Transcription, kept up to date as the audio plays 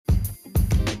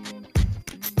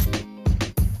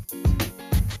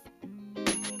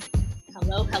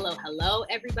Hello,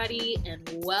 everybody, and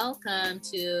welcome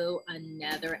to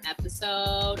another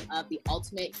episode of the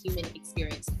Ultimate Human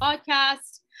Experience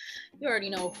Podcast. You already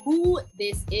know who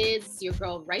this is. It's your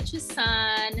girl, Righteous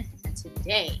Sun. And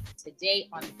today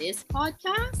on this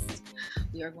podcast,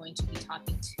 we are going to be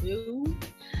talking to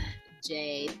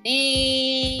Jay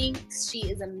Thanks. She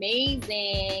is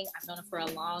amazing. I've known her for a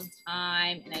long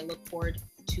time, and I look forward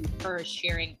to her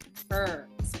sharing her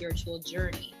spiritual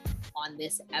journey on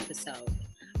this episode.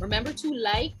 Remember to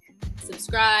like,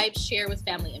 subscribe, share with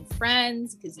family and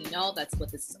friends, because you know that's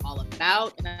what this is all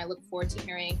about. And I look forward to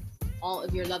hearing all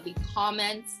of your lovely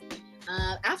comments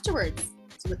afterwards.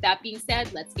 So with that being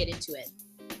said, let's get into it.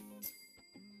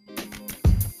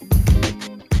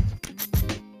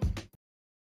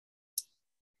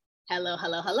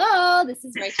 Hello. This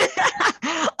is Rachel.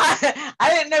 I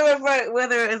didn't know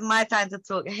whether it was my time to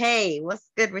talk. Hey, what's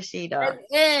good, Rashida? That's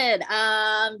good.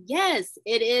 Yes,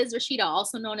 it is Rashida,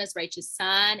 also known as Righteous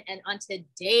Sun. And on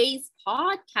today's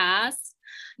podcast,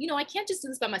 you know, I can't just do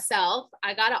this by myself.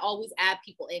 I gotta always add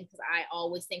people in because I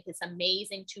always think it's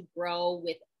amazing to grow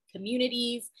with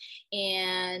communities,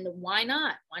 and why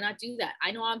not do that?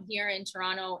 I know I'm here in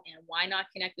Toronto, and why not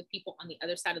connect with people on the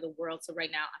other side of the world? So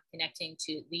right now I'm connecting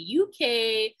to the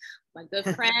UK, my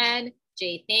good friend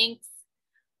Jay Thanks.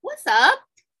 What's up?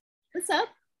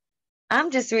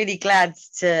 I'm just really glad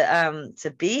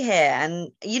to be here. And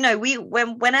you know,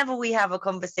 whenever we have a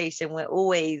conversation,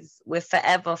 we're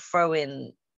forever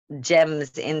throwing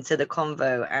gems into the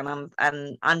convo,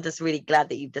 and I'm just really glad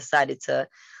that you've decided to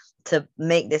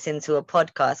make this into a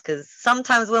podcast, because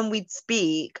sometimes when we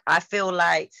speak, I feel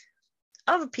like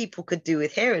other people could do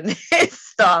with hearing this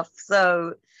stuff.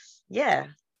 So yeah,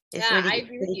 it's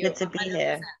really good to be 100%.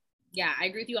 here. Yeah, I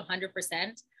agree with you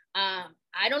 100%.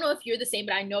 I don't know if you're the same,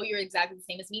 but I know you're exactly the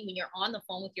same as me when you're on the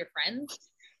phone with your friends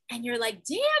and you're like,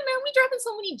 damn, man, we dropping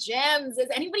so many gems. Is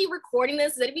anybody recording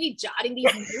this? Is anybody jotting these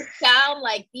notes down?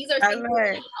 Like, these are things that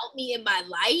really help me in my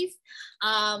life.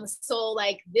 So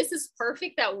like, this is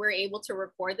perfect that we're able to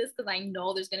record this, because I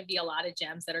know there's going to be a lot of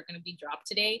gems that are going to be dropped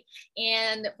today.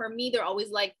 And for me, they're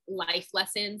always like life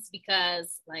lessons,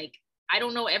 because like, I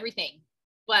don't know everything.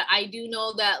 But I do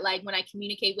know that like when I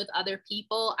communicate with other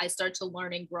people, I start to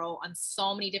learn and grow on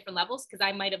so many different levels, because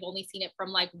I might have only seen it from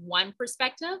like one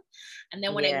perspective. And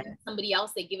then when I meet somebody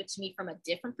else, they give it to me from a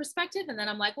different perspective. And then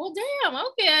I'm like, well, damn,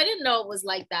 okay, I didn't know it was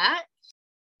like that.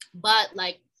 But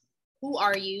like, who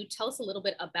are you? Tell us a little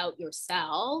bit about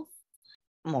yourself.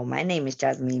 Well, my name is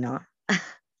Jasmina.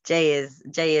 Jay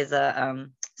is a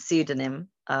pseudonym.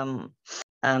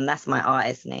 That's my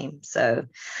artist name. So,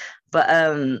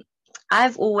 but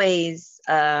I've always,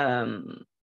 I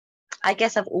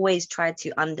guess I've always tried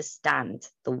to understand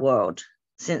the world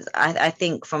since I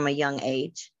think from a young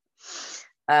age.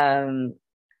 And,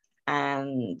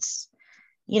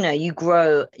 you know, you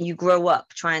grow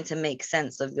up trying to make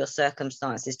sense of your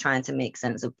circumstances, trying to make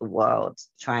sense of the world,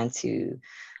 trying to,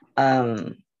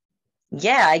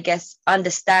 I guess,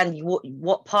 understand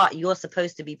what part you're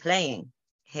supposed to be playing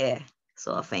here,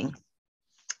 sort of thing.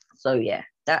 So yeah,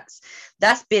 that's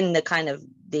been the kind of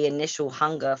the initial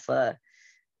hunger for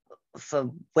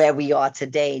where we are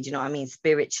today. Do you know what I mean?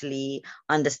 Spiritually,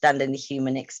 understanding the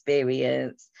human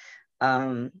experience,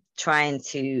 trying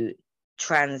to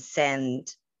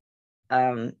transcend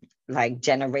like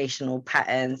generational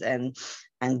patterns and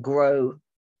grow.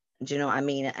 Do you know what I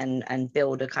mean? And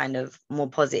build a kind of more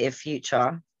positive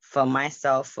future for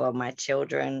myself, for my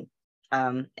children,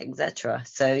 etc.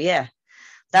 So yeah.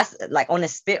 That's like on a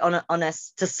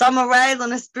to summarize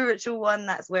on a spiritual one,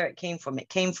 that's where it came from. It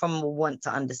came from a want to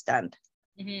understand.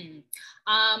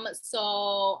 Mm-hmm.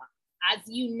 So as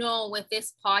you know, with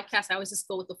this podcast, I always just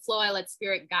go with the flow. I let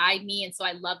spirit guide me. And so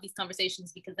I love these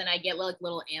conversations, because then I get like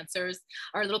little answers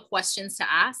or little questions to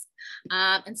ask.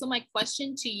 And so my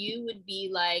question to you would be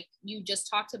like, you just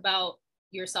talked about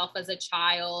yourself as a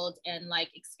child and like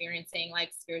experiencing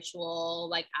like spiritual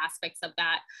like aspects of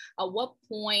that. At what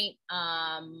point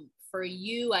for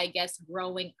you, I guess,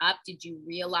 growing up, did you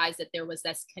realize that there was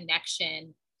this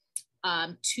connection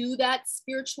to that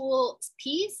spiritual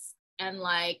piece? And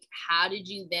like, how did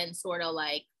you then sort of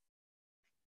like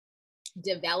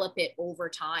develop it over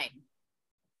time?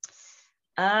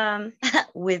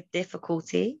 With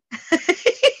difficulty.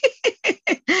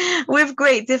 With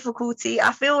great difficulty.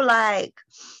 I feel like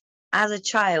as a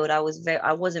child, I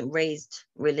wasn't raised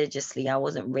religiously. I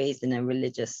wasn't raised in a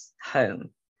religious home.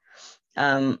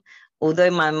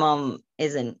 Although my mom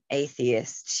is an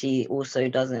atheist, she also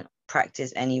doesn't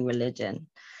practice any religion.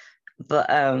 But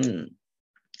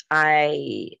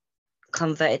I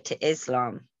converted to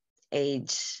Islam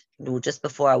just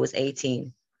before I was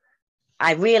 18.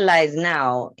 I realize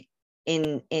now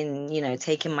in you know,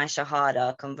 taking my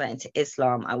shahada, converting to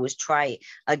Islam, I was trying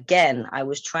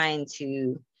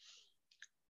to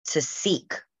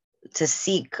seek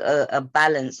a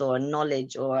balance or a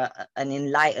knowledge or an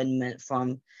enlightenment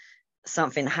from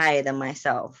something higher than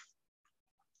myself,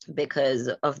 because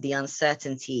of the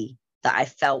uncertainty that I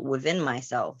felt within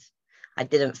myself. I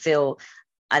didn't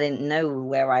know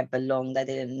where I belonged. I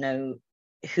didn't know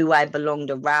who I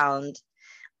belonged around.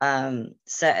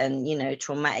 Certain, you know,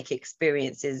 traumatic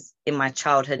experiences in my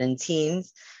childhood and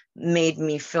teens made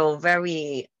me feel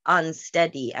very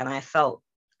unsteady, and I felt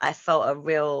a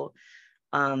real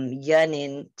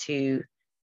yearning to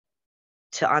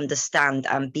understand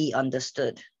and be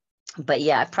understood. But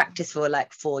yeah, I practiced for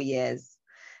like 4 years,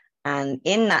 and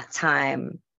in that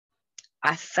time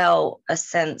I felt a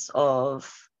sense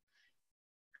of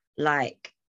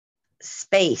like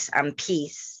space and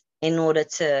peace in order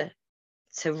to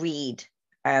read.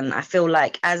 And I feel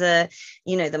like, as a,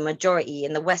 you know, the majority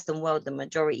in the Western world, the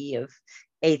majority of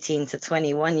 18 to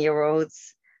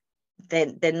 21-year-olds,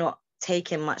 they're not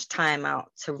taking much time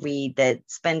out to read. They're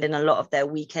spending a lot of their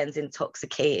weekends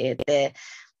intoxicated. They're,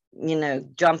 you know,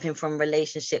 jumping from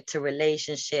relationship to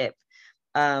relationship,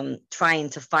 trying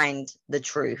to find the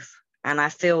truth. And I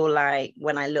feel like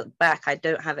when I look back, I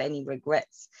don't have any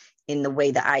regrets in the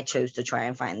way that I chose to try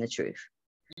and find the truth.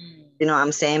 You know what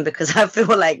I'm saying? Because I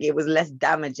feel like it was less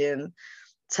damaging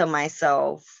to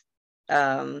myself.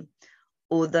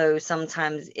 Although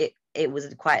sometimes it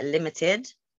was quite limited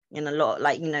in a lot,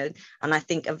 like, you know, and I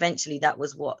think eventually that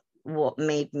was what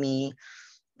made me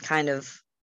kind of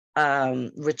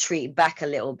retreat back a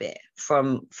little bit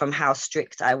from how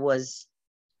strict I was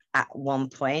at one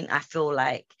point. I feel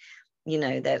like, you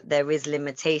know, there is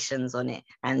limitations on it,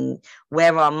 and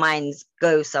where our minds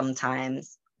go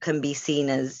sometimes can be seen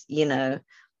as, you know,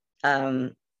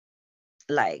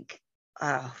 like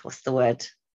what's the word,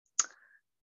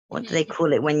 what do they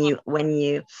call it when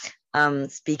you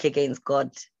speak against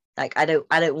God? Like, I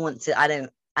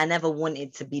never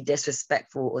wanted to be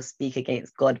disrespectful or speak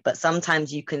against God, but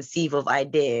sometimes you conceive of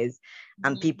ideas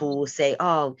and people will say,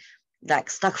 oh, like,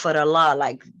 astaghfirullah,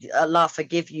 like, Allah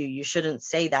forgive you, you shouldn't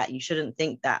say that, you shouldn't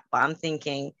think that. But I'm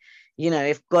thinking, you know,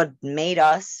 if God made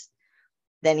us,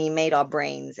 then he made our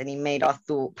brains and he made our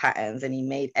thought patterns and he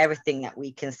made everything that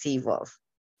we conceive of,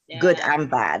 good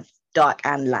and bad, dark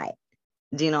and light.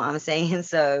 Do you know what I'm saying?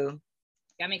 So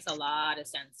that makes a lot of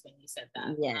sense when you said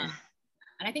that. Yeah.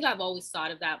 And I think I've always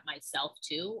thought of that myself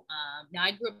too. Now,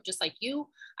 I grew up just like you.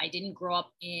 I didn't grow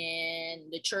up in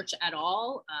the church at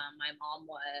all. My mom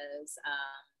was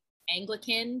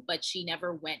Anglican, but she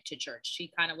never went to church.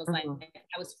 She kind of was like,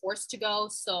 I was forced to go.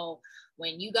 So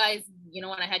when you guys, you know,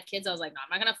 when I had kids, I was like, no,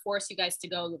 I'm not going to force you guys to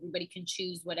go. Everybody can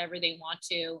choose whatever they want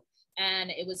to. And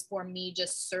it was for me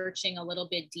just searching a little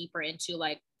bit deeper into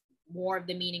like more of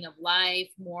the meaning of life,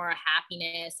 more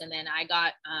happiness. And then I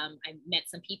met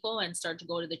some people and started to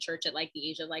go to the church at like the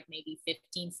age of like maybe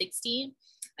 15, 16.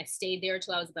 I stayed there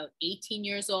till I was about 18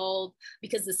 years old,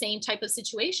 because the same type of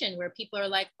situation where people are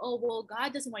like, oh, well,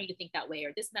 God doesn't want you to think that way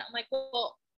or this and that. I'm like,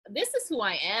 well, this is who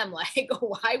I am. Like,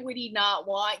 why would he not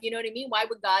want, you know what I mean? Why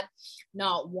would God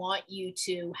not want you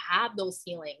to have those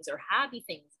feelings or have these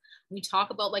things? We talk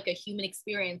about like a human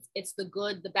experience. It's the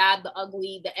good, the bad, the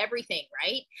ugly, the everything,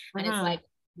 right? And it's like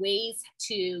ways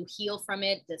to heal from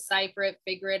it, decipher it,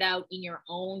 figure it out in your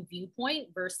own viewpoint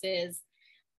versus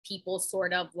people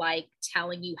sort of like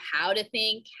telling you how to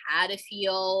think, how to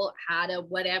feel, how to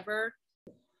whatever.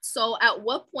 So at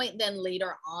what point then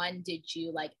later on did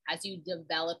you, like, as you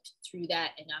developed through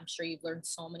that, and I'm sure you've learned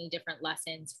so many different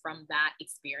lessons from that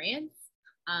experience,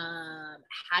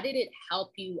 how did it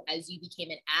help you as you became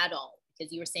an adult?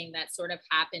 Because you were saying that sort of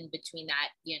happened between that,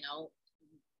 you know,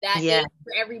 that age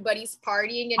where everybody's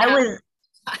partying. And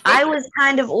I was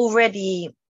kind of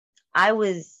already, I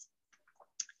was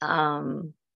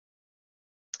kind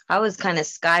of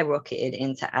skyrocketed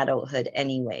into adulthood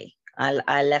anyway.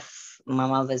 I left my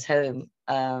mother's home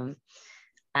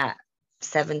at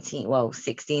 17, well,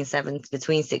 16, 17,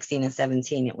 between 16 and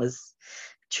 17. It was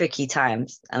tricky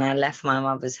times, and I left my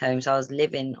mother's home, so I was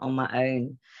living on my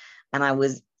own, and I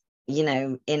was, you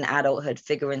know, in adulthood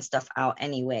figuring stuff out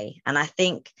anyway. And I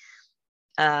think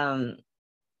I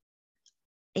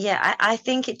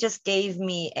think it just gave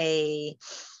me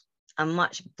a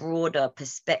much broader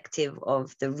perspective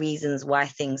of the reasons why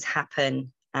things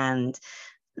happen, and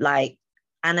like,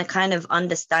 and a kind of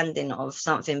understanding of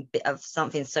something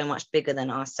so much bigger than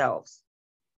ourselves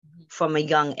from a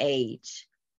young age.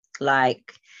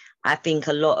 Like, I think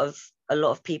a lot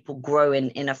of people grow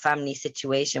in a family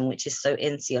situation which is so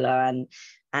insular, and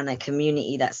and a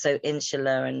community that's so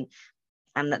insular, and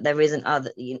that there isn't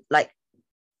other, like,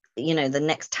 the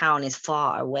next town is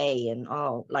far away, and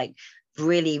like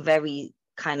really very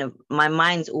kind of, my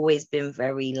mind's always been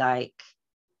very like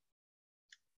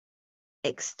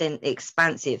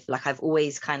expansive. Like I've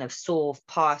always kind of saw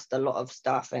past a lot of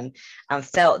stuff, and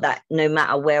felt that no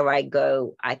matter where I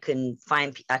go, I can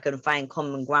find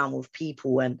common ground with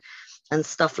people and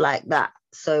stuff like that.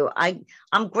 So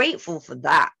I'm grateful for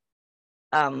that,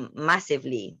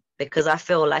 massively, because I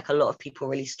feel like a lot of people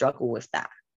really struggle with that,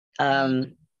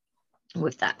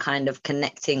 with that kind of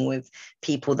connecting with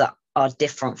people that are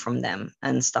different from them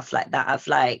and stuff like that.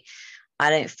 I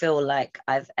don't feel like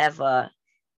I've ever,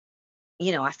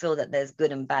 I feel that there's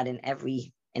good and bad in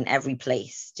every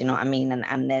place. Do you know what I mean?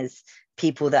 And there's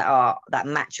people that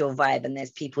match your vibe, and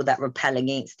there's people that repel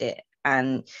against it.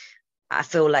 And I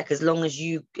feel like as long as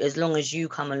you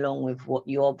come along with what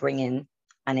you're bringing,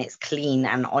 and it's clean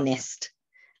and honest,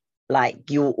 like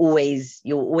you'll always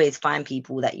find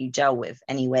people that you gel with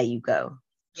anywhere you go,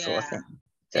 sort of thing.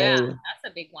 So yeah, that's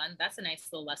a big one. That's a nice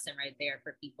little lesson right there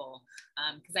for people.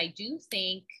 Because I do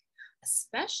think,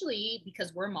 especially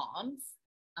because we're moms,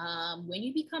 when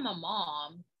you become a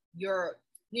mom, your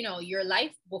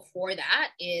life before that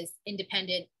is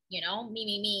independent,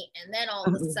 me. And then all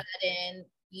of a sudden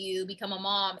you become a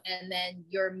mom, and then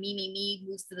your me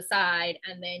moves to the side,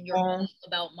 and then you're all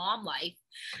about mom life.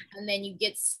 And then you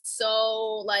get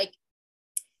so like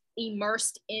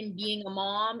immersed in being a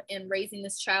mom and raising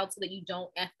this child so that you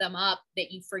don't F them up, that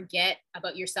you forget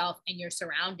about yourself and your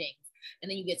surroundings.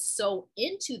 And then you get so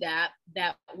into that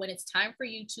when it's time for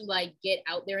you to like get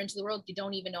out there into the world, you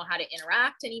don't even know how to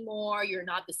interact anymore. You're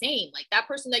not the same. Like that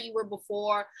person that you were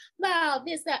before, wow,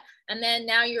 this, that. And then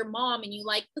now you're mom, and you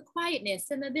like the quietness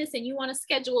and the this, and you want to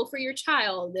schedule for your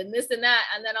child and this and that.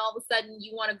 And then all of a sudden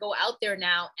you want to go out there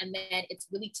now. And then it's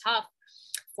really tough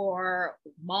for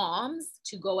moms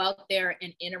to go out there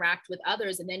and interact with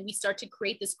others. And then we start to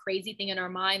create this crazy thing in our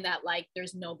mind that like,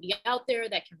 there's nobody out there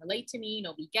that can relate to me.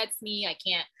 Nobody gets me. I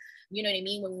can't, you know what I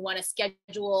mean? When we want to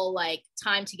schedule like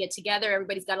time to get together,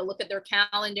 everybody's got to look at their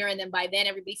calendar. And then by then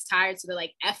everybody's tired. So they're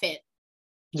like, F it.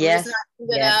 Yes.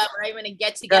 We're not going to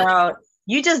get together. Girl,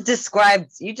 you just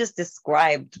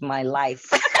described my life.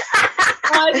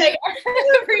 I was like,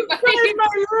 everybody.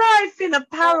 My life in a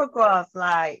paragraph,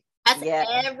 like. That's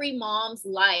every mom's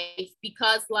life,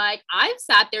 because like I've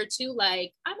sat there too,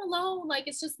 like I'm alone, like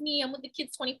it's just me, I'm with the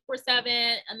kids 24/7,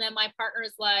 and then my partner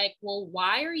is like, well,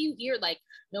 why are you here? Like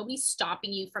nobody's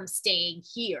stopping you from staying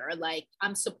here, like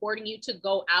I'm supporting you to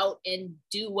go out and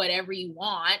do whatever you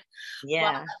want.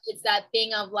 But it's that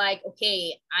thing of like,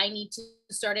 okay, I need to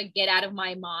sort of get out of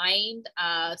my mind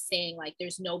saying like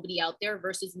there's nobody out there,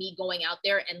 versus me going out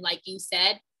there and, like you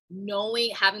said,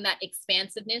 having that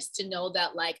expansiveness to know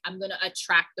that like I'm going to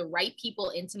attract the right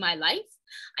people into my life.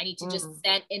 I need to just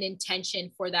set an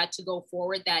intention for that to go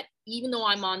forward, that even though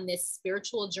I'm on this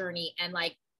spiritual journey and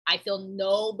like I feel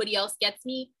nobody else gets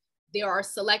me, there are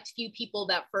select few people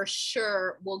that for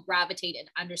sure will gravitate and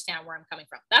understand where I'm coming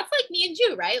from. That's like me and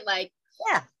you, right? Like,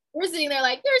 we're sitting there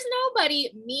like there's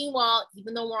nobody. Meanwhile,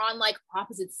 even though we're on like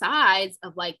opposite sides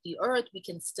of like the earth, we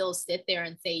can still sit there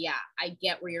and say, yeah, I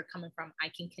get where you're coming from. I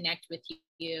can connect with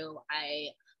you.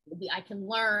 I can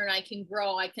learn, I can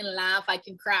grow, I can laugh, I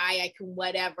can cry, I can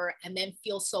whatever, and then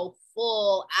feel so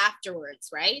full afterwards,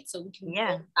 right? So we can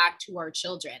go back to our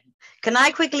children. Can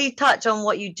I quickly touch on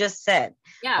what you just said?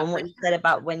 Yeah. On what you said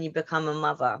about when you become a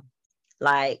mother.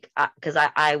 Like, because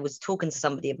I was talking to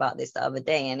somebody about this the other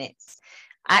day, and it's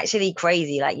actually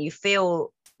crazy. Like you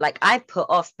feel like I put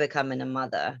off becoming a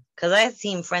mother because I've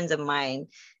seen friends of mine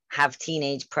have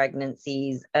teenage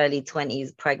pregnancies, early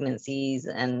 20s pregnancies,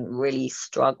 and really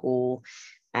struggle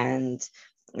and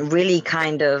really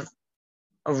kind of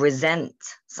resent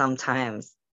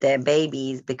sometimes their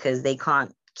babies because they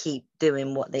can't keep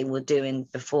doing what they were doing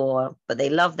before, but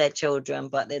they love their children,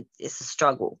 but it's a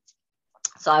struggle.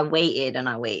 So I waited and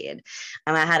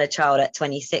I had a child at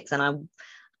 26, and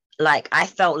I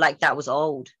felt like that was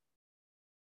old.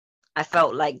 I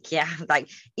felt like, like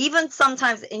even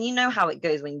sometimes, and you know how it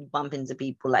goes when you bump into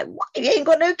people like, what? You ain't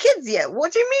got no kids yet.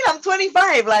 What do you mean? I'm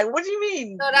 25. Like, what do you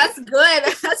mean? No, that's good.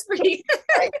 That's pretty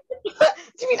good. What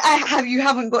do you mean you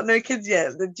haven't got no kids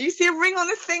yet? Do you see a ring on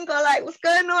this finger? Like, what's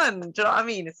going on? Do you know what I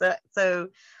mean? So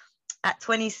at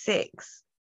 26,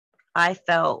 I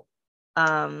felt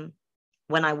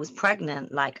when I was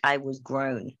pregnant, like I was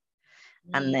grown.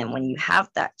 And then when you have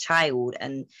that child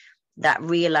and that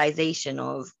realization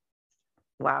of,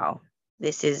 wow,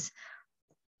 this is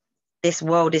this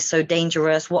world is so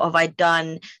dangerous. What have I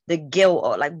done? The guilt,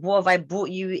 or like, what have I brought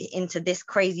you into this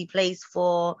crazy place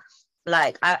for?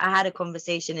 Like, I had a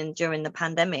conversation during the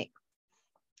pandemic,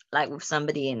 like with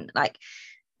somebody, and like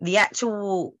the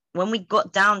actual, when we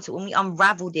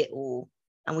unraveled it all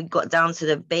and we got down to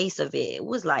the base of it, it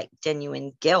was like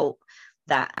genuine guilt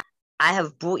that I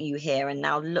have brought you here, and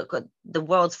now look at the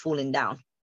world's falling down.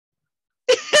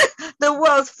 The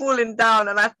world's falling down,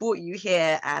 and I've brought you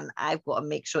here, and I've got to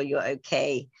make sure you're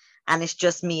okay. And it's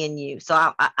just me and you.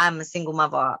 So I'm a single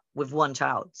mother with one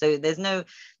child. So there's no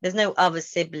other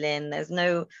sibling. There's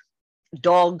no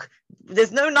dog.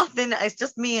 There's no nothing. It's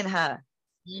just me and her.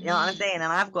 You know what I'm saying? And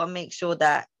I've got to make sure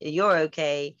that you're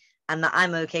okay, and that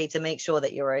I'm okay to make sure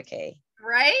that you're okay.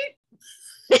 Right?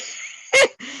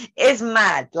 It's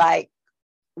mad. Like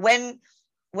when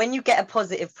you get a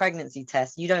positive pregnancy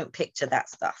test, you don't picture that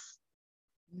stuff.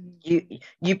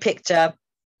 You picture,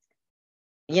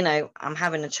 I'm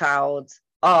having a child.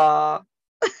 I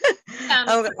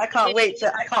can't wait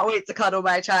to cuddle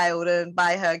my child and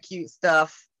buy her cute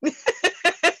stuff.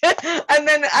 And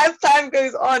then as time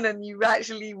goes on and you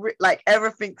actually like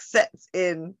everything sets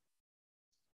in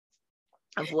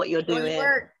of what you're doing.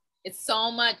 It's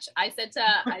so much. I said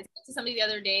to somebody the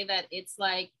other day that it's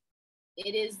like,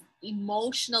 it is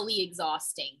emotionally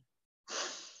exhausting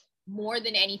more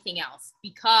than anything else,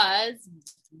 because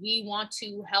we want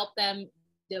to help them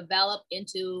develop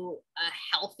into a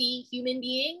healthy human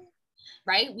being,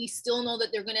 right? We still know that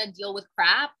they're going to deal with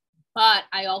crap, but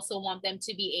I also want them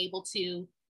to be able to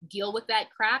deal with that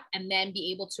crap and then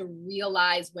be able to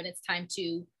realize when it's time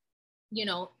to,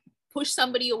 push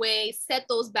somebody away, set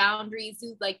those boundaries.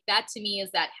 Like that to me is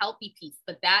that healthy piece,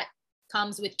 but that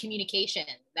comes with communication.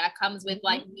 That comes with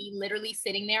like me literally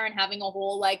sitting there and having a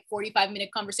whole like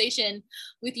 45-minute conversation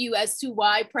with you as to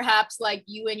why perhaps like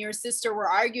you and your sister were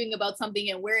arguing about something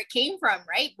and where it came from,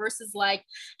 right? Versus like,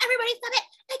 everybody stop it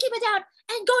and keep it down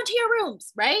and go into your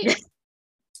rooms, right?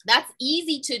 That's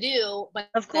easy to do, but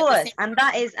of course,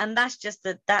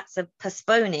 that's a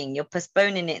postponing. You're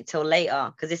postponing it till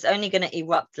later because it's only going to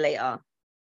erupt later.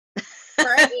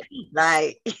 Right?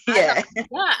 Like, yeah.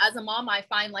 As a mom, I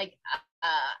find like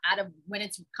when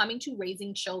it's coming to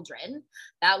raising children,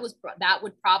 that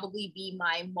would probably be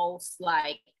my most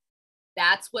like,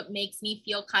 that's what makes me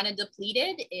feel kind of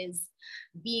depleted, is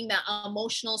being that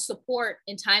emotional support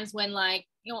in times when like,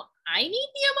 I need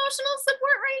the emotional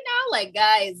support right now. Like,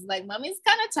 guys, like mommy's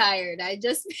kind of tired. I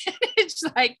just managed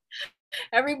like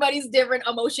everybody's different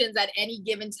emotions at any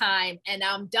given time, and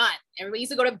I'm done. Everybody needs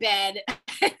to go to bed.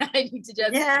 I need to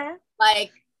just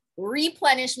like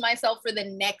replenish myself for the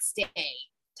next day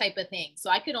type of thing.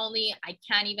 So I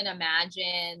can't even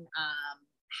imagine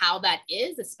how that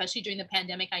is, especially during the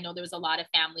pandemic. I know there was a lot of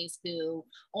families who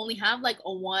only have like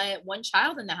one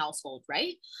child in the household,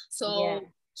 right? So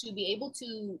to be able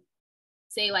to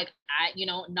say like,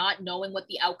 not knowing what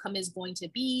the outcome is going to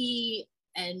be,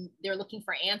 and they're looking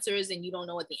for answers and you don't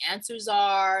know what the answers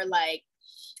are. Like,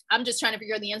 I'm just trying to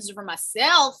figure out the answers for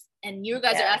myself, and you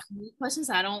guys are asking me questions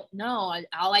I don't know.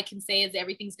 All I can say is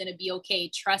everything's going to be okay.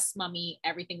 Trust mommy,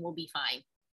 everything will be fine.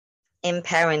 In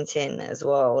parenting as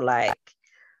well, like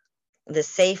the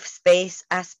safe space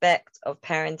aspect of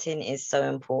parenting is so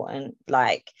important.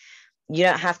 Like, you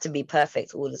don't have to be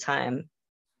perfect all the time.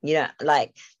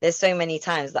 Like there's so many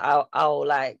times that I'll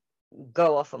like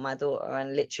go off at my daughter,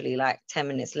 and literally like 10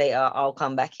 minutes later I'll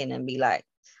come back in and be like,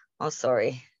 oh,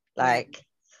 sorry, like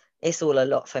it's all a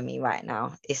lot for me right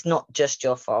now. It's not just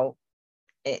your fault.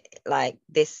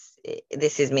 This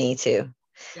is me too.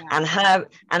 And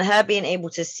her being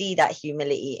able to see that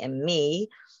humility in me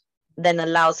then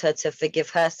allows her to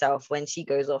forgive herself when she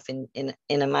goes off in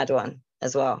a mad one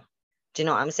as well. Do you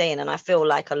know what I'm saying? And I feel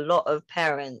like a lot of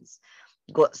parents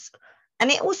and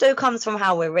it also comes from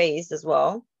how we're raised as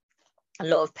well. A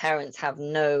lot of parents have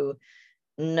no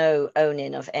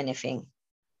owning of anything.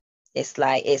 It's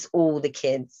like, it's all the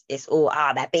kids. It's all,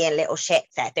 they're being little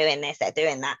shits. They're doing this, they're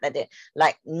doing that.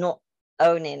 Like not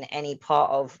owning any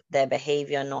part of their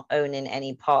behavior, not owning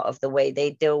any part of the way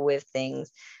they deal with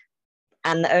things.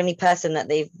 And the only person that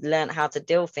they've learned how to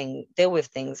deal with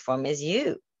things from is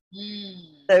you.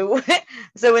 So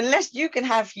unless you can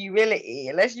have humility,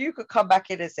 unless you could come back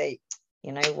in and say,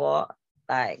 you know what,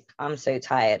 like I'm so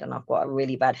tired and I've got a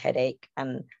really bad headache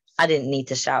and I didn't need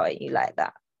to shout at you like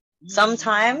that.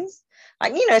 Sometimes,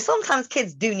 like, sometimes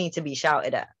kids do need to be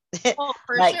shouted at. Oh,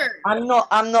 for like, sure. I'm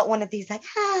not one of these like,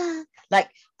 like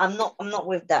I'm not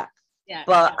with that.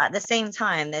 But at the same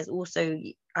time, there's also,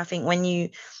 I think when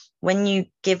you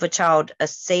give a child a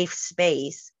safe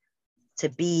space to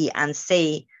be and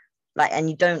say like, and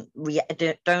you don't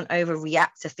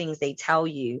overreact to things they tell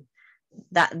you,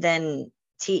 that then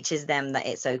teaches them that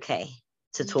it's okay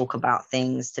to talk about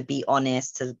things, to be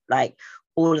honest, to like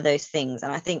all of those things.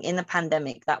 And I think in the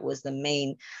pandemic, that was the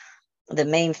main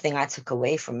thing I took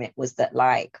away from it, was that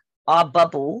like our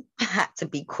bubble had to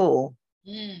be cool.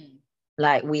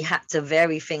 Like we had to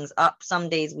vary things up. Some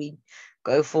days we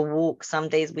go for walks, some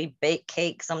days we bake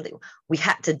cake, we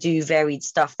had to do varied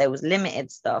stuff. There was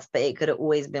limited stuff, but it could have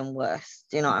always been worse.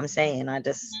 Do you know what I'm saying?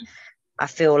 I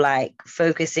feel like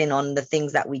focusing on the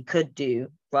things that we could do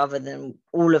rather than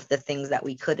all of the things that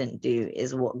we couldn't do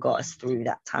is what got us through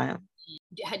that time.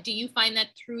 Do you find that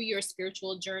through your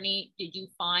spiritual journey, did you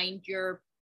find your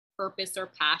purpose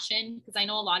or passion? Because I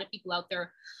know a lot of people out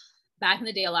there, back in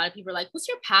the day, a lot of people are like, what's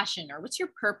your passion or what's your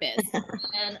purpose?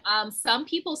 And some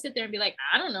people sit there and be like,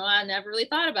 I don't know, I never really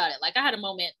thought about it. Like I had a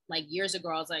moment like years ago,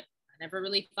 I was like, I never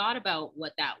really thought about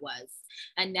what that was.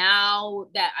 And now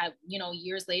that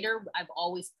years later, I've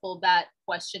always pulled that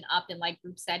question up in like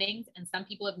group settings, and some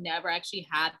people have never actually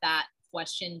had that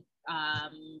question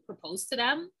proposed to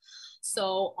them.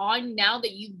 So now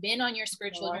that you've been on your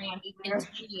spiritual journey, you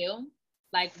continue,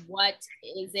 like what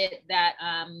is it that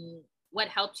what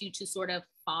helped you to sort of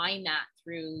find that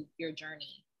through your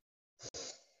journey?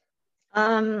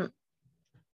 I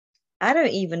don't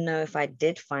even know if I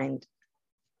did find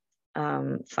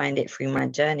it through my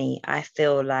journey. I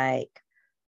feel like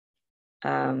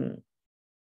my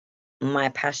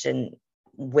passion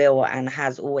will and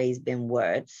has always been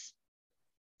words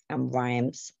and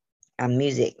rhymes and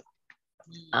music.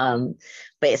 But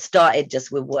it started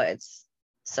just with words.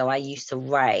 So I used to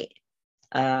write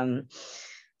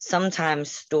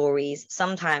sometimes stories,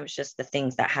 sometimes just the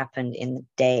things that happened in the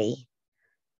day.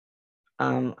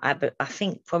 I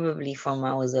think probably from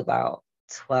I was about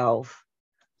 12,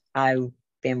 I've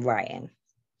been writing.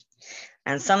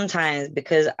 And sometimes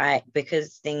because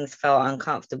things felt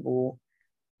uncomfortable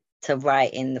to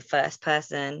write in the first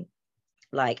person,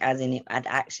 like as in it had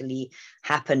actually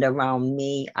happened around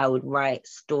me, I would write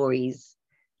stories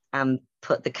and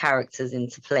put the characters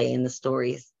into play in the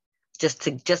stories just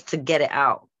to get it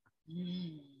out.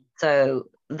 So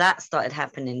that started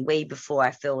happening way before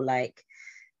I feel like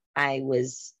I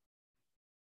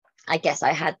guess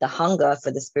I had the hunger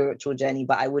for the spiritual journey,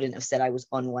 but I wouldn't have said I was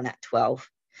on one at 12.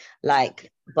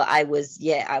 Like, but I was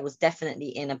definitely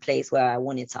in a place where I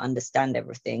wanted to understand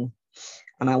everything.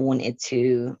 And I wanted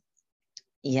to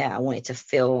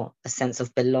feel a sense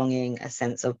of belonging, a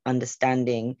sense of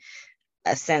understanding,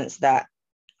 a sense that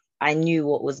I knew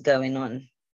what was going on.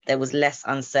 There was less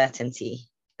uncertainty,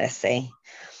 let's say.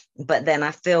 But then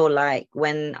I feel like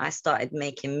when I started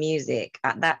making music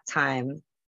at that time,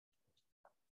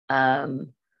 I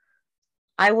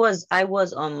was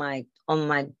on my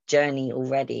journey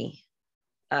already,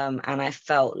 and I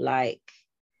felt like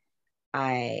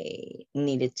I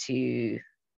needed to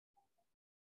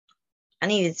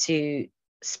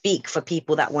speak for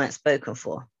people that weren't spoken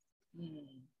for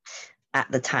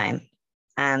at the time.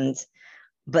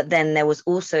 But then there was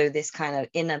also this kind of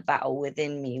inner battle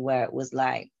within me where it was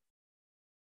like,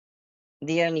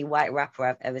 the only white rapper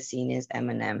I've ever seen is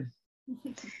Eminem.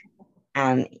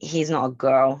 And he's not a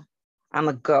girl. I'm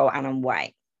a girl and I'm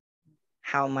white.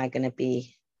 How am I going to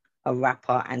be a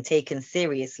rapper and taken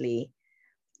seriously,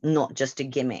 not just a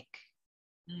gimmick,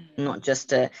 not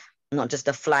just a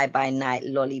fly-by-night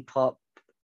lollipop,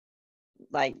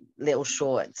 like little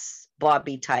shorts,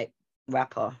 Barbie type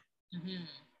rapper.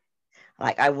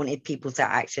 Like I wanted people to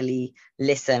actually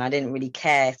listen. I didn't really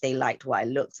care if they liked what I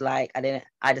looked like.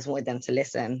 I just wanted them to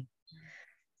listen.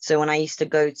 So when I used to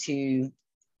go to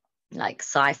like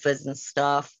cyphers and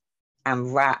stuff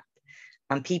and rap,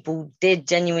 and people did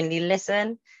genuinely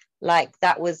listen, like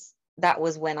that was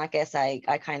when I guess I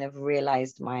kind of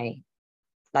realized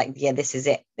this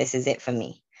is it for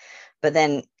me. But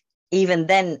then even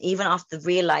after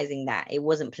realizing that, it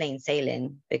wasn't plain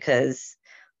sailing, because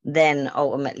then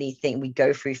ultimately we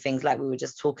go through things like we were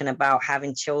just talking about,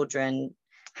 having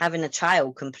a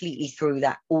child completely threw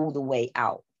that all the way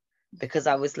out, because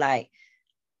I was like,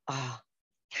 oh,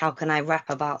 how can I rap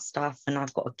about stuff and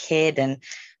I've got a kid, and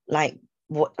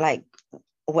what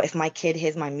if my kid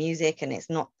hears my music and it's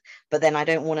not, but then I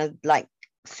don't want to like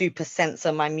super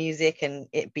censor my music and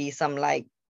it be some like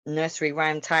nursery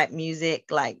rhyme type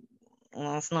music, like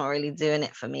it's not really doing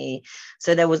it for me.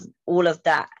 So there was all of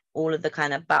the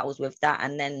kind of battles with that.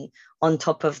 And then on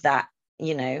top of that,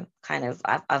 kind of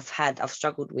I've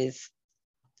struggled with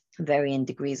varying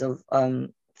degrees of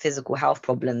physical health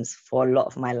problems for a lot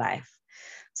of my life.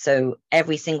 So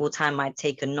every single time I'd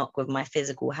take a knock with my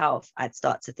physical health, I'd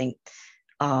start to think,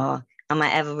 I'm am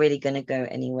I ever really going to go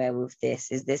anywhere with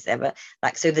this? Is this ever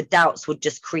like, so the doubts would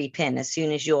just creep in as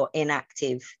soon as you're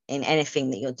inactive in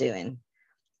anything that you're doing.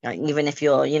 Like, even if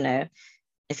you're, you know,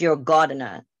 if you're a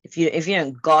gardener, if you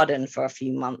don't garden for a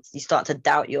few months, you start to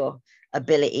doubt your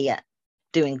ability at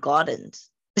doing gardens.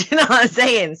 You know what I'm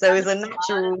saying? So it's a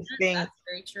natural thing. That's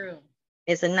very true.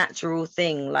 It's a natural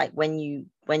thing. Like when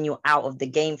you're out of the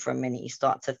game for a minute, you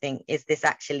start to think, is this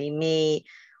actually me?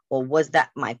 Or was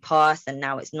that my past and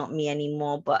now it's not me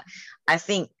anymore? But I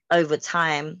think over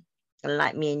time,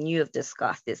 like me and you have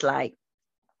discussed, it's like,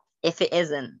 if it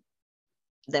isn't,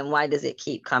 then why does it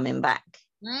keep coming back?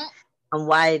 Mm. And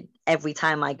why every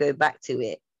time I go back to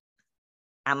it,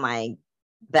 am I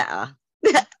better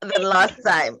than last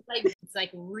time? It's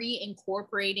like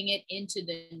reincorporating it into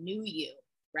the new you,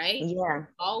 right? Yeah.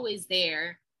 Always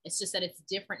there. It's just that it's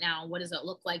different now. What does it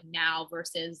look like now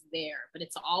versus there? But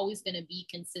it's always going to be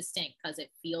consistent because it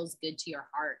feels good to your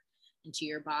heart and to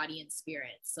your body and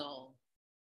spirit. So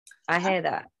I hear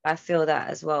that. I feel that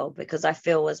as well, because I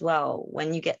feel as well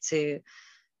when you get to,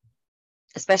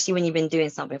 especially when you've been doing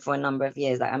something for a number of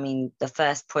years. Like, I mean, the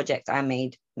first project I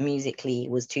made musically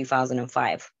was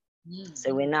 2005.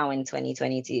 So we're now in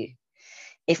 2022.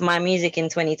 If my music in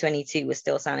 2022 was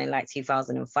still sounding like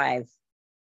 2005,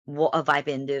 what have I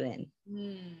been doing?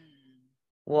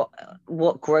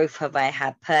 What growth have I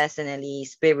had personally,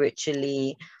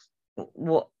 spiritually?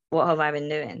 What have I been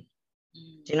doing?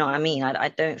 Do you know what I mean? I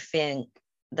don't think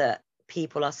that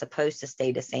people are supposed to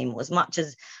stay the same, as much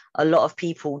as a lot of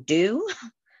people do.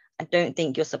 I don't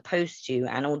think you're supposed to.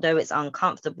 And although it's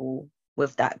uncomfortable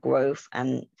with that growth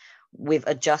and with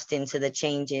adjusting to the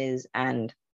changes,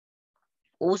 and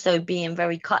also being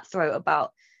very cutthroat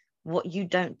about what you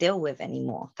don't deal with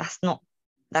anymore.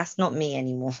 That's not me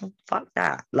anymore. Fuck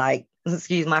that. Like,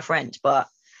 excuse my French, but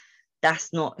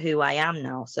that's not who I am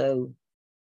now. So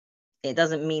it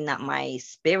doesn't mean that my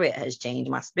spirit has changed.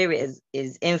 My spirit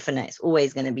is infinite. It's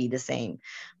always going to be the same.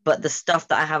 But the stuff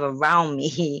that I have around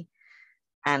me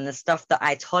and the stuff that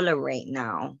I tolerate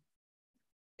now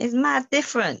is mad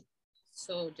different.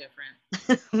 So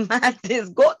different. Mad, it's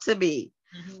got to be.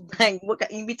 Like,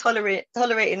 you be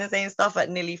tolerating the same stuff at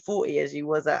nearly 40 as you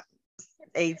was at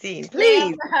 18. Please.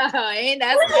 Ain't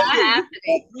that's not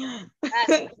happening.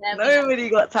 Nobody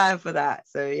got time for that.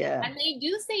 So yeah. And they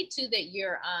do say too that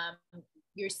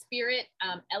your spirit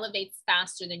elevates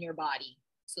faster than your body.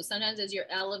 So sometimes as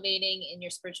you're elevating in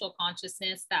your spiritual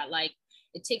consciousness, that like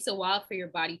it takes a while for your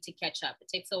body to catch up. It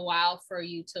takes a while for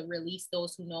you to release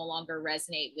those who no longer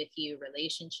resonate with you,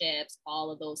 relationships,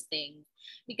 all of those things,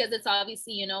 because it's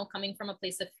obviously, you know, coming from a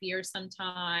place of fear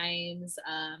sometimes,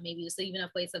 maybe just even a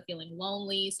place of feeling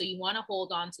lonely. So you want to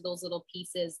hold on to those little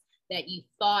pieces that you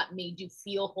thought made you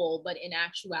feel whole, but in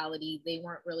actuality, they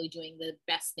weren't really doing the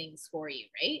best things for you,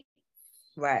 right?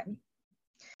 Right.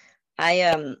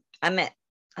 I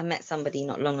met somebody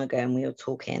not long ago and we were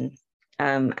talking,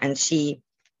 and she,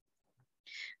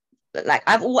 like,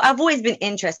 I've always been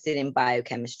interested in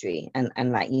biochemistry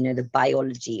and like, you know, the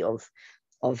biology of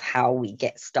how we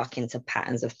get stuck into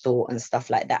patterns of thought and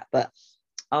stuff like that. But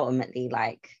ultimately,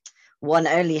 like, one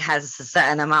only has a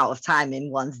certain amount of time in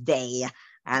one's day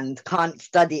and can't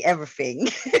study everything.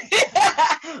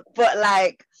 But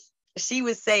like, she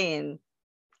was saying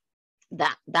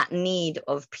that need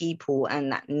of people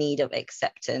and that need of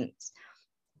acceptance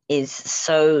is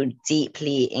so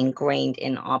deeply ingrained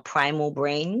in our primal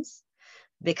brains,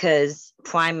 because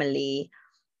primarily,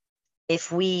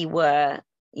 if we were,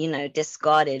 you know,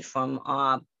 discarded from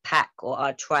our pack or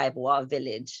our tribe or our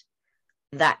village,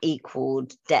 that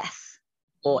equaled death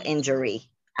or injury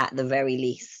at the very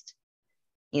least.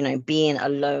 You know, being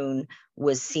alone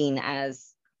was seen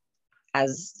as,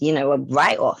 you know, a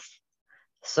write-off.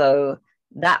 So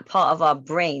that part of our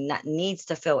brain that needs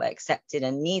to feel accepted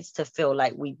and needs to feel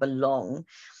like we belong,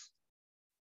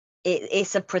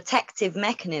 it's a protective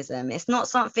mechanism. It's not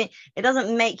something, it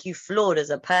doesn't make you flawed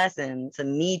as a person to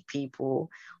need people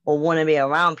or want to be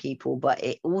around people, but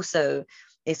it's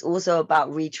also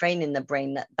about retraining the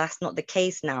brain that that's not the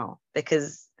case now,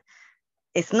 because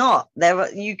it's not.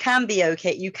 You can be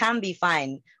okay, you can be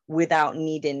fine without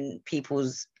needing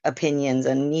people's opinions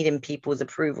and needing people's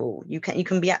approval. You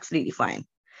can be absolutely fine.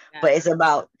 Yeah. But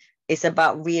it's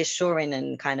about reassuring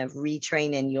and kind of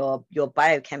retraining your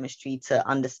biochemistry to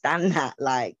understand that,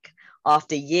 like,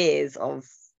 after years of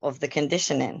the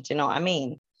conditioning. Do you know what I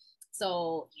mean?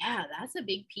 So yeah, that's a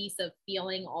big piece of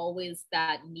feeling always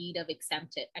that need of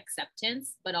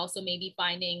acceptance, but also maybe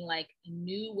finding like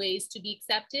new ways to be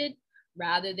accepted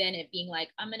rather than it being like,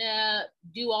 I'm gonna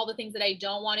do all the things that I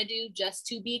don't want to do just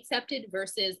to be accepted,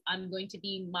 versus I'm going to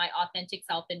be my authentic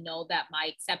self and know that my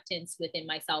acceptance within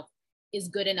myself is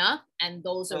good enough and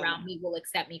those around me will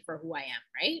accept me for who I am,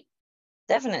 right?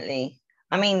 Definitely.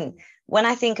 I mean, when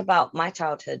I think about my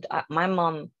childhood, my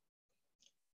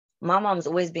mom's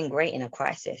always been great in a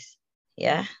crisis.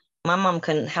 Yeah. My mom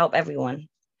can help everyone.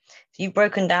 If you've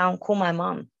broken down, call my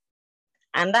mom.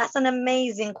 And that's an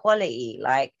amazing quality.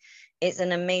 Like, it's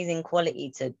an amazing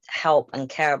quality to help and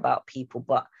care about people.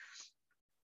 But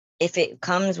if it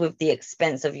comes with the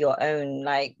expense of your own,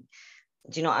 like,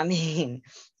 do you know what I mean?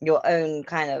 Your own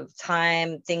kind of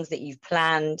time, things that you've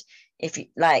planned, if you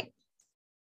like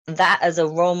that as a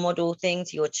role model thing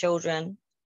to your children,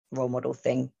 role model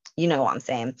thing, you know what I'm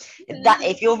saying?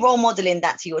 If you're role modeling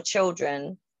that to your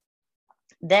children,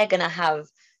 they're gonna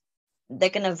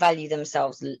value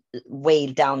themselves way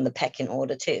down the pecking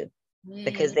order too,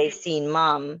 because they've seen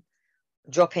mom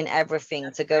dropping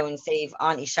everything to go and save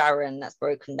Auntie Sharon that's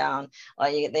broken down, or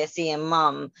they're seeing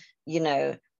mom, you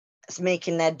know,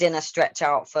 making their dinner stretch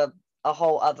out for a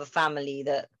whole other family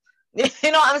that, you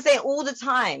know what I'm saying, all the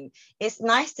time. It's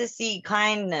nice to see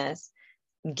kindness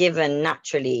given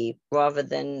naturally rather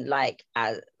than like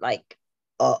as like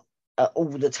a all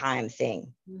the time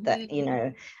thing that, you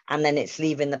know, and then it's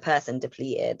leaving the person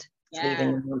depleted. It's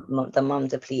leaving the mum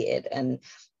depleted,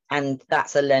 and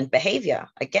that's a learned behavior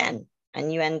again,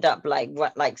 and you end up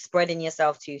like spreading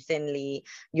yourself too thinly.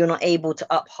 You're not able to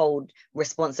uphold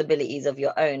responsibilities of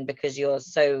your own because you're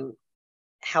so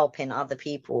helping other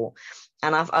people.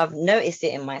 And I've noticed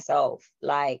it in myself.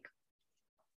 Like,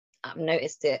 I've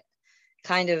noticed it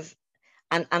kind of,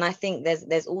 and I think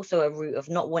there's also a root of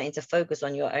not wanting to focus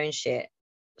on your own shit,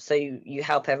 so you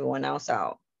help everyone else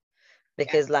out,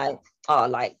 because like, oh,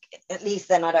 like at least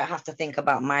then I don't have to think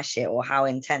about my shit or how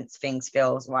intense things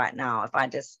feels right now. If I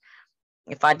just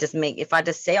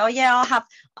say, oh yeah,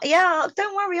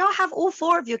 don't worry, I'll have all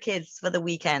 4 of your kids for the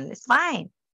weekend, it's fine.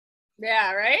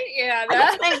 Yeah, right. Yeah,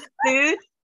 that's food.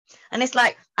 And it's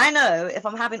like, I know if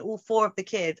I'm having all 4 of the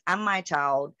kids and my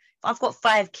child, if I've got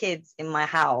 5 kids in my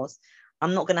house,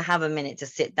 I'm not going to have a minute to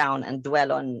sit down and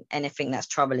dwell on anything that's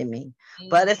troubling me.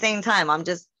 But at the same time, I'm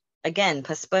just, again,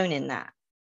 postponing that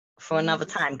for another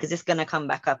time, because it's going to come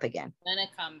back up again. Gonna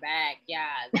come back. Yeah,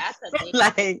 that's a big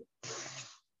like,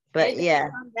 but yeah.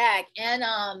 Come back. And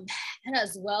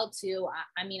as well too,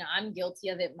 I mean, I'm guilty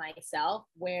of it myself,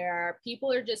 where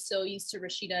people are just so used to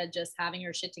Rashida just having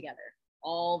her shit together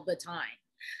all the time.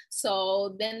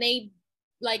 So then they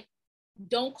like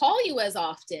don't call you as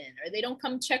often, or they don't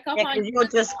come check up on you. You're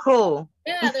just cool.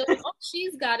 Yeah, they're like, oh,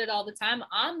 she's got it all the time.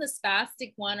 I'm the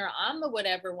spastic one, or I'm the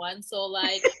whatever one. So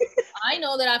like, I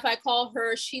know that if I call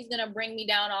her, she's gonna bring me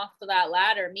down off of that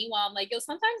ladder. Meanwhile, I'm like, yo,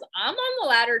 sometimes I'm on the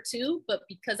ladder too, but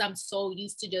because I'm so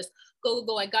used to just go,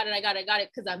 I got it,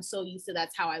 because I'm so used to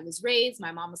that's how I was raised.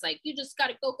 My mom was like, you just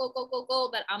gotta go.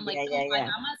 That I'm like, I'm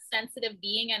a sensitive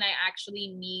being, and I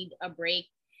actually need a break.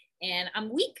 And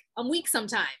I'm weak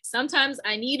sometimes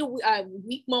I need a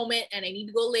weak moment, and I need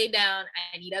to go lay down.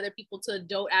 I need other people to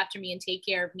dote after me and take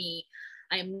care of me.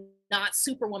 I'm not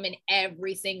Superwoman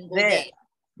every single day.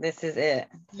 This is it.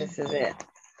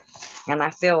 And I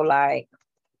feel like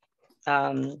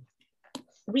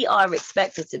we are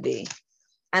expected to be,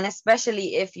 and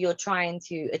especially if you're trying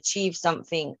to achieve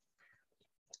something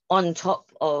on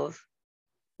top of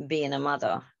being a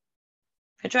mother.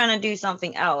 If you're trying to do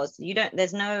something else,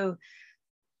 there's no,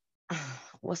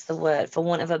 what's the word, for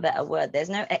want of a better word,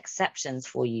 there's no exceptions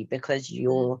for you because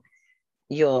you're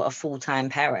a full-time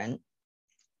parent.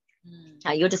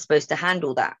 You're just supposed to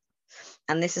handle that.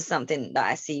 And this is something that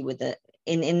I see with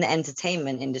in the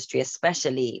entertainment industry,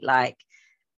 especially. Like,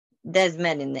 there's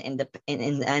men in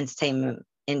the entertainment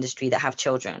industry that have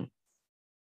children.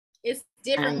 It's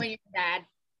different when you're dad.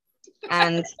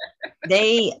 And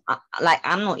they, like,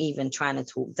 I'm not even trying to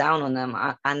talk down on them.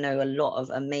 I know a lot of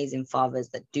amazing fathers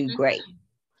that do great,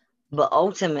 but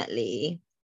ultimately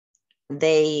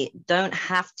they don't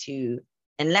have to,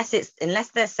 unless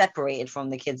they're separated from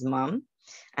the kid's mom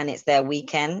and it's their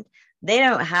weekend, they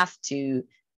don't have to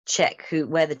check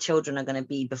where the children are going to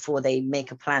be before they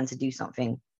make a plan to do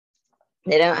something.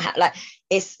 They don't have, like,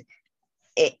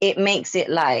 it makes it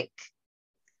like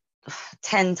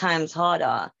 10 times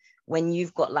harder when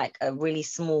you've got like a really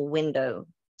small window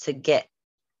to get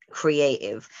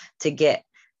creative, to get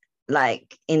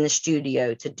like in the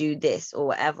studio, to do this or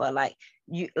whatever. Like,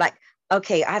 you like,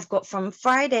 okay, I've got from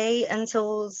Friday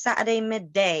until Saturday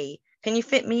midday. Can you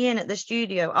fit me in at the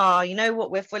studio? Oh, you know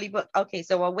what? We're fully booked. Okay,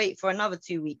 so I'll wait for another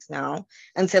 2 weeks now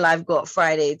until I've got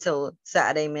Friday till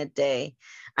Saturday midday.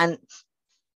 And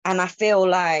And I feel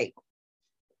like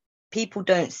people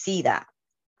don't see that,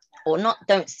 or not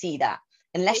don't see that,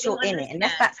 unless you're in it,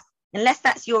 unless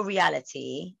that's your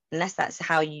reality, unless that's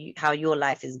how your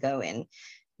life is going.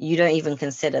 You don't even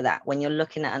consider that when you're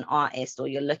looking at an artist, or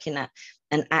you're looking at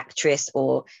an actress,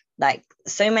 or like,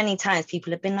 so many times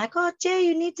people have been like, oh Jay,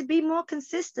 you need to be more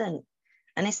consistent.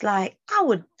 And it's like,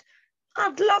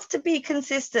 I'd love to be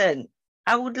consistent.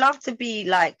 I would love to be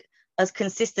like as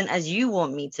consistent as you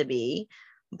want me to be,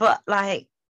 but like,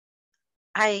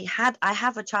 I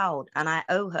have a child and I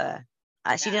owe her.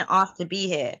 She didn't ask to be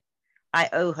here. I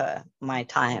owe her my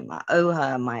time. I owe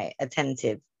her my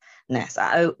attentiveness.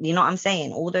 You know what I'm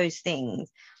saying? All those things.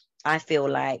 I feel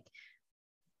like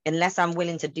unless I'm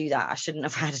willing to do that, I shouldn't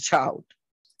have had a child.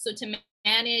 So to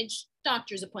manage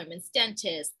doctor's appointments,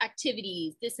 dentists,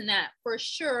 activities, this and that, for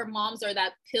sure, moms are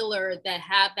that pillar that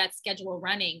have that schedule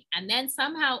running. And then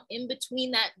somehow in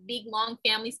between that big, long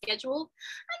family schedule,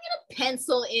 I'm going to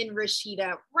pencil in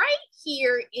Rashida right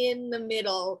here in the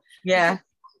middle. Yeah.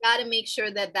 Got to make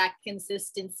sure that that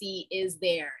consistency is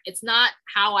there. It's not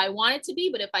how I want it to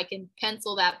be, but if I can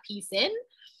pencil that piece in,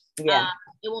 yeah,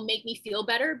 it will make me feel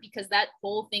better, because that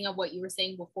whole thing of what you were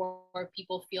saying before,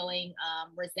 people feeling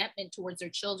resentment towards their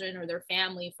children or their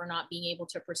family for not being able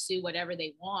to pursue whatever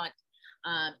they want,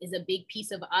 is a big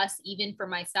piece of us, even for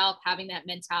myself, having that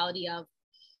mentality of,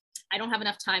 I don't have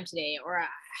enough time today, or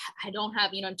I don't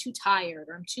have, I'm too tired,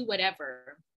 or I'm too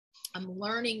whatever. I'm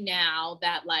learning now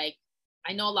that, like,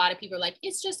 I know a lot of people are like,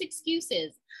 it's just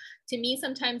excuses. To me,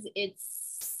 sometimes it's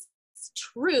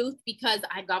truth, because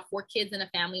I've got 4 kids in a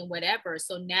family and whatever.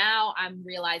 So now I'm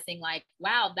realizing, like,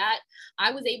 wow, that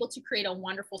I was able to create a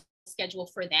wonderful schedule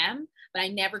for them, but I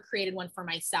never created one for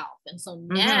myself. And so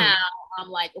now I'm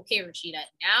like, okay, Rashida,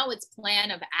 now it's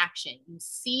plan of action. You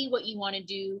see what you want to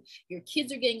do. Your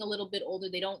kids are getting a little bit older.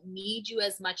 They don't need you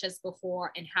as much as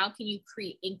before. And how can you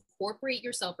incorporate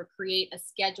yourself, or create a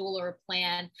schedule or a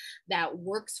plan that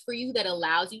works for you, that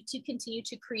allows you to continue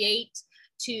to create,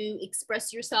 to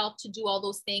express yourself, to do all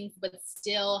those things, but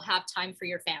still have time for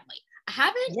your family. I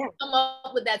haven't come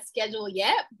up with that schedule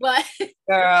yet, but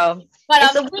girl, but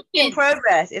it's a work in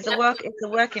progress. It's a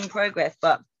work in progress.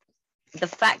 But the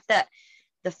fact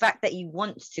that you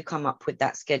want to come up with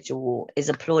that schedule is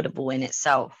applaudable in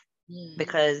itself,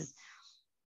 because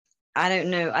I don't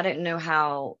know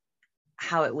how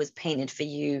it was painted for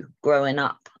you growing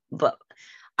up, but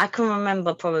I can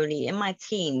remember probably in my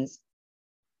teens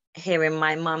hearing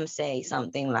my mum say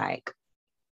something like,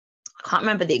 I can't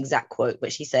remember the exact quote,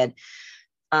 but she said,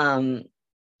 when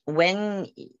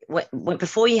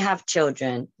before you have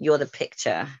children, you're the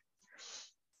picture.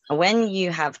 When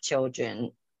you have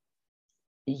children,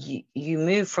 you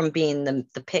move from being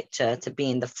the picture to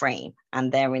being the frame,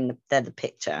 and they're the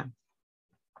picture.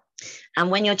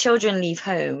 And when your children leave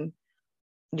home,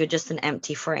 you're just an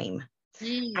empty frame.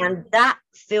 And that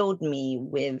filled me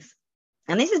with,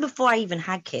 and this is before I even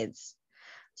had kids.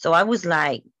 So I was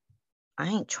like, I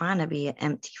ain't trying to be an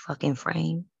empty fucking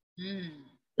frame.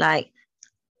 Like,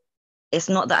 it's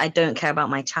not that I don't care about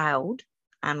my child,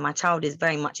 and my child is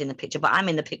very much in the picture, but I'm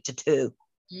in the picture too.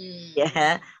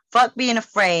 Yeah. Fuck being a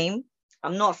frame.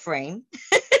 I'm not a frame.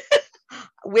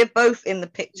 We're both in the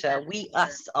picture.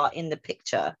 Us are in the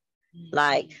picture.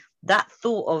 Like, that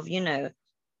thought of,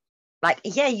 like,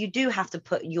 yeah, you do have to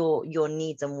put your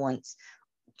needs and wants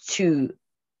to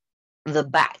the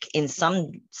back in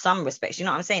some respects. You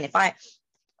know what I'm saying? If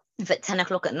at 10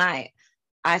 o'clock at night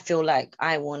I feel like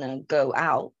I want to go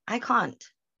out, I can't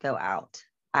go out.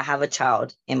 I have a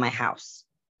child in my house.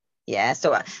 Yeah.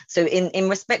 So in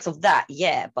respects of that,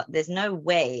 yeah, but there's no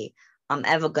way I'm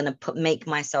ever gonna make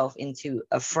myself into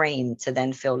a frame to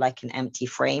then feel like an empty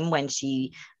frame when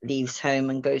she leaves home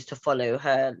and goes to follow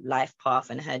her life path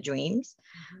and her dreams.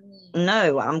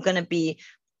 No, I'm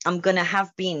gonna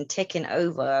have been ticking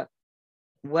over,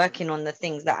 working on the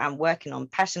things that I'm working on,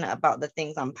 passionate about the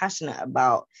things I'm passionate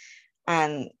about,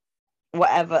 and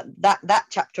whatever that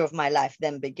chapter of my life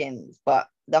then begins. But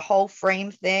the whole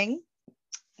frame thing,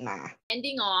 nah.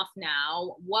 Ending off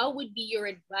now, what would be your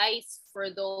advice for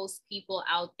those people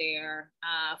out there,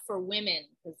 for women?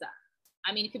 Because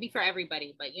I mean, it could be for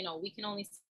everybody, but we can only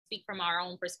speak from our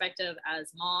own perspective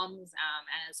as moms,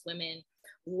 and as women.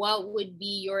 What would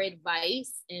be your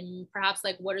advice, and perhaps,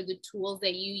 like, what are the tools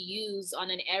that you use on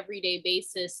an everyday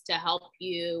basis to help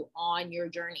you on your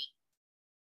journey?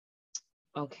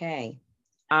 Okay.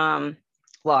 Well,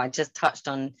 I just touched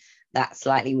on that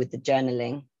slightly with the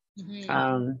journaling.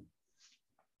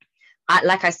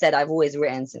 Like I said, I've always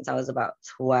written since I was about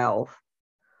 12.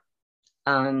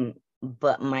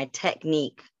 But my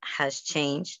technique has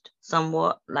changed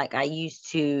somewhat. Like, I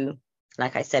used to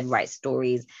like I said, write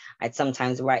stories. I'd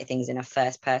sometimes write things in a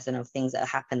first person of things that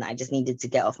happened that I just needed to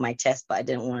get off my chest, but I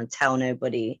didn't want to tell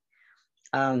nobody.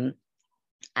 And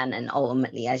then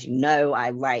ultimately, as you know,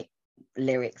 I write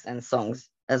lyrics and songs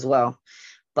as well.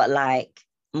 But like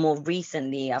more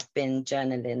recently, I've been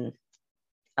journaling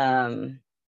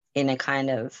in a kind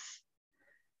of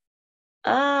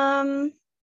I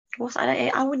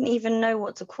wouldn't even know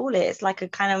what to call it. It's like a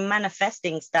kind of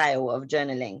manifesting style of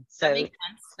journaling. So that makes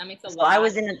sense. That makes a so lot.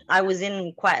 I was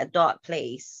in quite a dark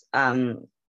place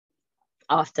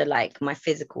after like my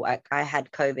physical. I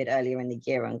had COVID earlier in the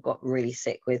year and got really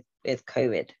sick with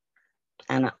COVID,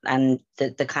 and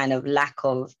the kind of the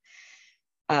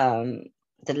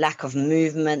lack of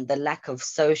movement, the lack of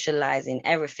socializing,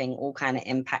 everything all kind of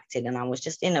impacted, and I was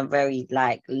just in a very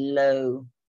like low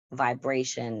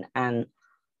vibration. And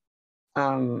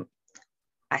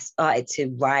I started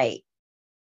to write,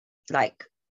 like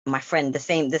my friend, the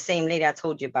same lady I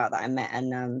told you about that I met,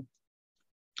 and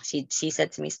she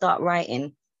said to me, start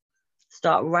writing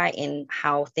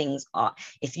how things are.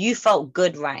 If you felt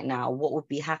good right now, what would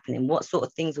be happening? What sort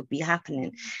of things would be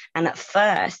happening? And at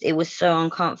first it was so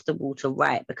uncomfortable to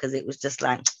write because it was just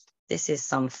like, this is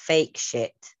some fake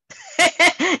shit.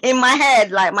 In my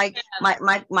head, like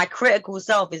my critical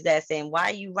self is there saying, why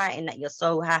are you writing that you're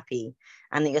so happy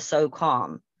and that you're so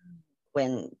calm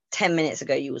when 10 minutes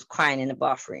ago you was crying in the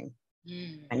bathroom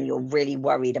and you're really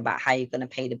worried about how you're going to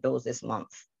pay the bills this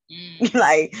month?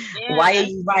 Like, why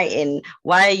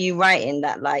are you writing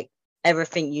that like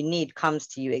everything you need comes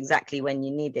to you exactly when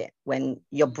you need it, when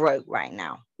you're broke right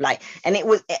now? Like, and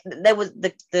there was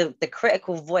the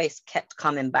critical voice kept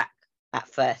coming back at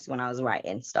first when I was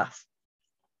writing stuff.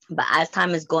 But as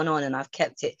time has gone on and I've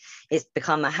kept it, it's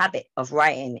become a habit of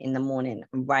writing in the morning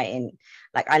and writing.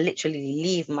 Like, I literally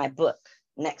leave my book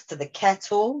next to the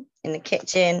kettle in the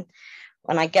kitchen.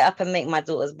 When I get up and make my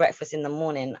daughter's breakfast in the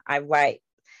morning, I write.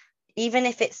 Even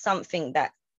if it's something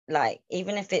that, like,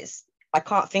 even if it's, I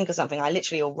can't think of something, I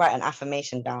literally will write an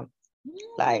affirmation down.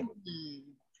 Like,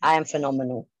 I am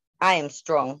phenomenal. I am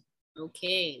strong.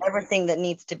 Okay. Everything that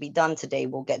needs to be done today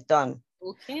will get done.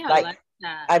 Okay, I like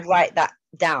that. I'd write that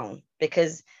down,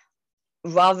 because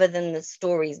rather than the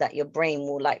stories that your brain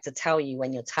will like to tell you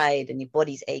when you're tired and your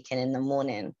body's aching in the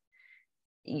morning,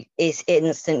 it's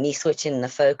instantly switching the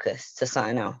focus to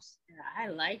something else. I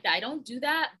like that. I don't do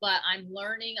that, but I'm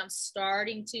learning. I'm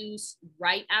starting to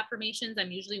write affirmations.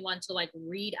 I'm usually one to like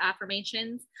read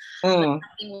affirmations. But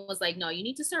was like, no, you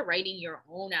need to start writing your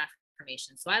own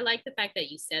affirmations. So I like the fact that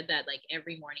you said that like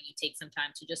every morning you take some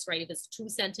time to just write if it's a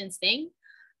 2-sentence thing.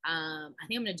 I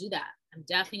think I'm gonna do that. I'm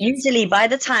definitely usually by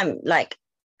the time like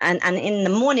and in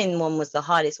the morning one was the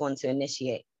hardest one to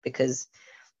initiate because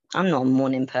I'm not a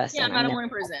morning person. Yeah, I'm not a morning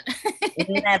person.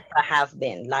 Never have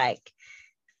been. Like,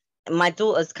 my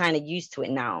daughter's kind of used to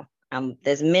it now.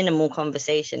 There's minimal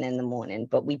conversation in the morning,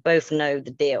 but we both know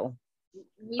the deal.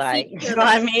 Like, you know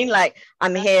what I mean? Like,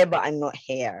 I'm here, but I'm not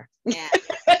here. Yeah.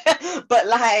 But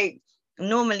like,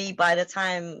 normally by the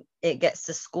time it gets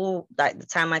to school, like the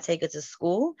time I take her to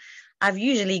school, I've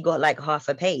usually got like half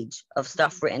a page of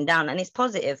stuff written down, and it's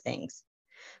positive things.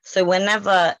 So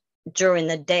whenever during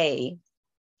the day,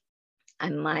 I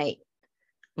might,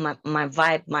 my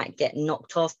vibe might get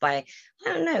knocked off by, I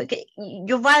don't know,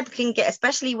 your vibe can get,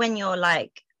 especially when you're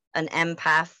like an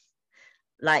empath,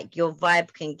 like your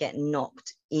vibe can get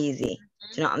knocked easy.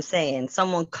 Do you know what I'm saying?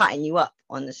 Someone cutting you up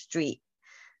on the street,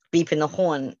 beeping the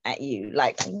horn at you,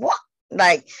 like, what?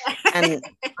 Like, and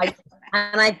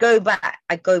I go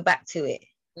back to it.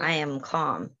 I am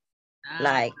calm.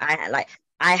 Like,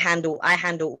 I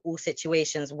handle all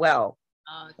situations well.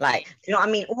 Okay. Like, you know what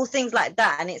I mean? All things like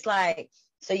that. And it's like,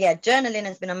 so yeah, journaling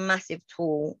has been a massive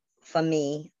tool for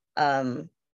me,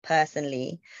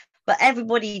 personally. But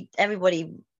everybody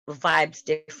vibes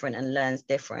different and learns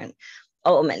different.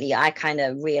 Ultimately, I kind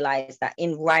of realized that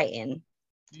in writing,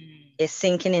 it's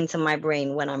sinking into my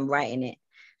brain when I'm writing it.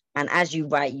 And as you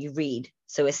write, you read.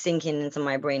 So it's sinking into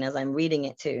my brain as I'm reading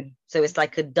it too. So it's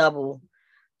like a double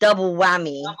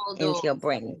whammy into your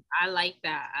brain. I like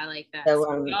that.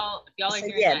 So, if y'all are so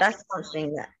hearing yeah, that,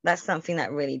 that's something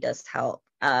that really does help.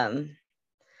 And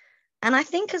I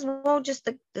think as well, just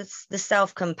the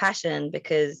self-compassion,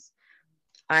 because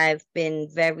I've been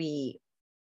very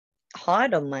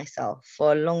hard on myself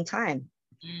for a long time.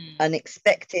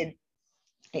 Expected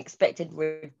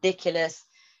ridiculous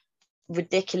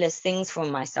things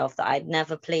from myself that I'd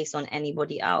never place on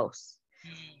anybody else.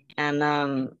 And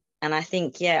I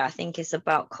think it's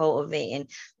about cultivating,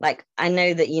 like, I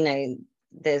know that, you know,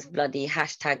 there's bloody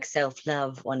hashtag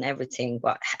self-love on everything,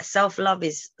 but self-love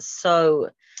is so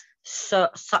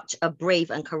such a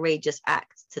brave and courageous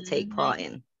act to take part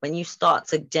in. When you start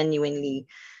to genuinely,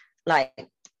 like,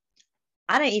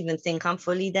 I don't even think I'm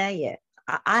fully there yet.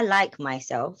 I like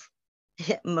myself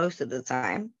most of the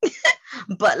time,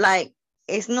 but like,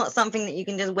 it's not something that you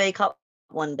can just wake up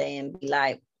one day and be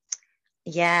like,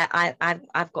 yeah,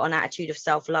 I've got an attitude of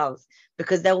self-love.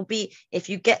 Because there will be, if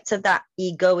you get to that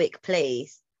egoic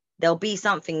place, there'll be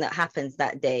something that happens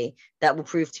that day that will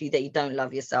prove to you that you don't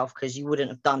love yourself, because you wouldn't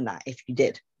have done that if you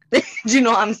did. Do you know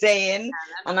what I'm saying? Yeah,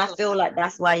 and I feel like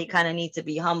that's why you kind of need to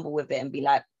be humble with it and be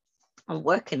like, I'm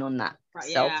working on that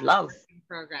self-love.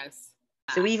 Progress.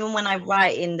 So even when I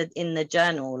write in the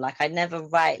journal, like, I never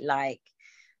write like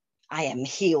I am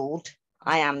healed,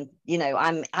 I am, you know,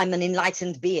 I'm an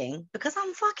enlightened being, because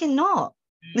I'm fucking not.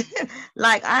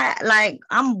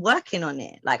 I'm working on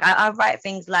it. Like, I write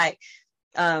things like,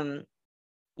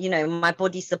 you know, my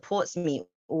body supports me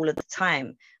all of the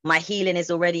time. My healing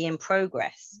is already in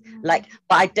progress. Like,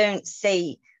 but I don't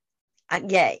say,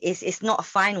 it's not a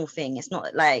final thing. It's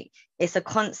not like, it's a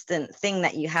constant thing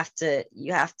that you have to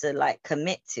like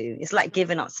commit to. It's like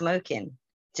giving up smoking.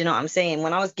 Do you know what I'm saying?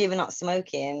 When I was giving up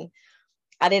smoking,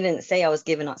 I didn't say I was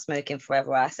giving up smoking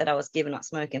forever. I said I was giving up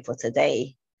smoking for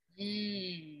today.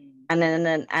 And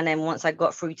then once I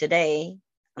got through today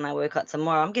and I woke up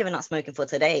tomorrow, I'm giving up smoking for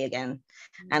today again.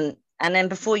 And then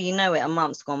before you know it, a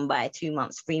month's gone by, 2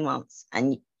 months, 3 months,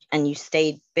 and you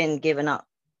been giving up.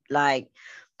 Like,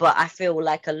 but I feel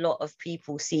like a lot of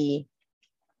people see,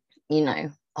 you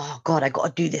know, oh God, I got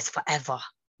to do this forever.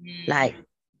 Like,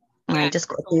 I just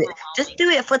got to do it. Just do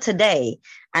it for today.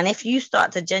 And if you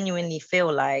start to genuinely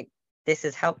feel like this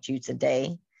has helped you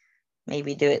today,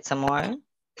 maybe do it tomorrow.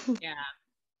 Yeah.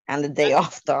 And the day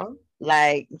after.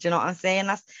 Like, do you know what I'm saying?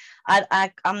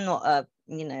 I'm not a,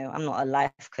 you know, I'm not a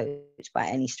life coach by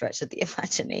any stretch of the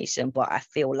imagination, but I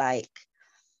feel like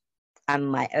I'm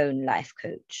my own life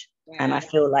coach. Yeah. And I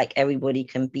feel like everybody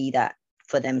can be that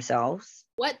for themselves.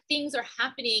 What things are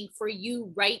happening for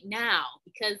you right now?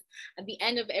 Because at the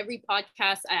end of every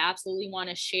podcast, I absolutely want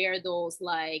to share those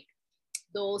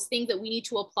things that we need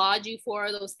to applaud you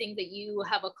for, those things that you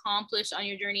have accomplished on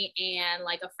your journey. And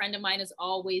like, a friend of mine is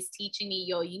always teaching me,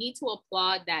 yo, you need to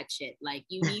applaud that shit. Like,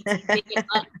 you need to pick it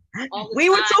up all the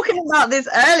time. Were talking about this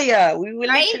earlier. We were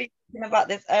literally talking about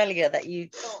this earlier, that you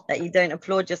don't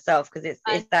applaud yourself, because it's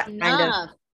that kind of,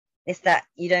 it's that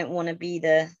you don't want to be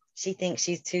she thinks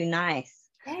she's too nice.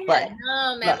 Yeah, but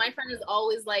no, man, my friend is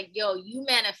always like, yo, you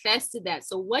manifested that.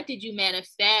 So what did you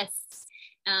manifest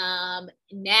now?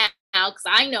 Because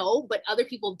I know, but other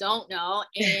people don't know.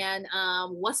 And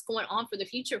what's going on for the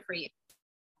future for you?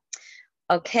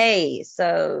 Okay,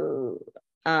 so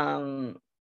I've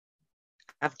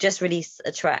just released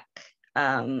a track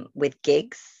with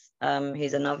Giggs,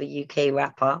 who's another UK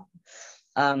rapper.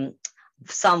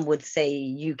 Some would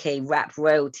say UK rap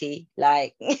royalty,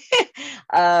 like.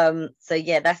 So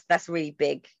yeah, that's really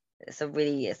big. It's a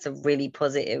really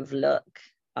positive look.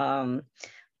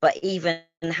 But even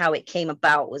how it came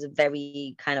about was a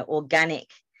very kind of organic.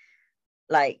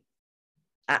 Like,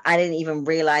 I didn't even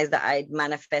realize that I'd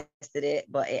manifested it,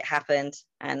 but it happened.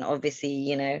 And obviously,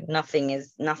 you know, nothing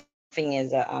is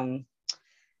a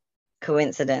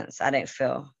coincidence. I don't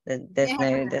feel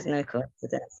there's no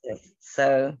coincidences.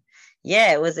 So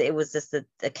yeah, it was just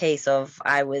a case of,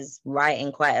 I was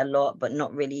writing quite a lot, but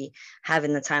not really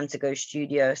having the time to go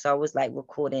studio. So I was like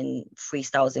recording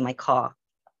freestyles in my car,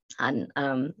 and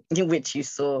which you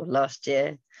saw last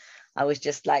year. I was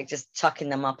just chucking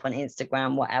them up on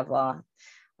Instagram, whatever.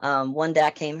 One day I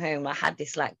came home, I had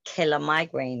this like killer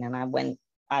migraine, and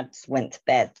I just went to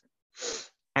bed,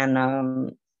 and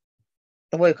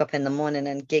I woke up in the morning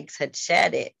and Giggs had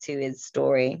shared it to his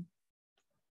story.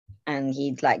 And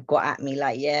he'd like got at me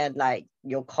like, yeah, like,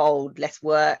 you're cold, let's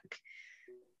work.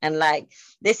 And like,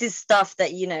 this is stuff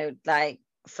that, you know, like,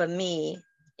 for me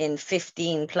in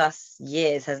 15 plus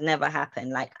years has never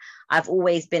happened. Like, I've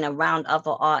always been around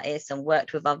other artists and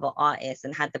worked with other artists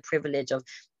and had the privilege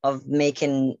of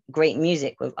making great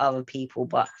music with other people,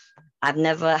 but I've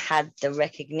never had the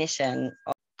recognition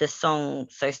of the song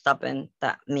So Stubborn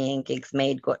that me and Giggs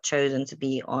made got chosen to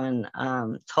be on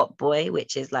Top Boy,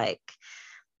 which is like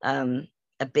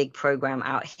a big program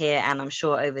out here, and I'm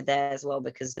sure over there as well,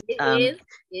 because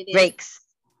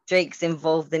Drake's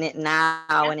involved in it now.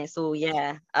 Yeah. And it's all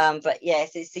but yeah,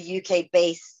 it's a UK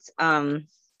based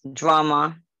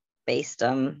drama based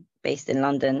in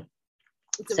London.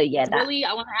 So yeah, I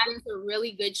want to add, it's a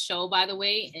really good show, by the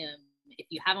way. If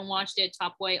you haven't watched it,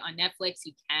 Top Boy on Netflix,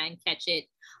 you can catch it.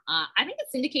 I think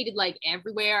it's syndicated like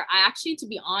everywhere. I actually, to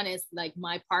be honest, like,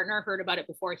 my partner heard about it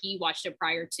before he watched it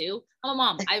prior to. I'm a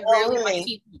mom. I rarely watch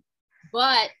TV.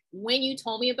 But when you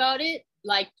told me about it,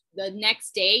 like the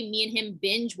next day, me and him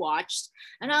binge watched,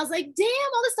 and I was like, damn,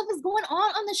 all this stuff is going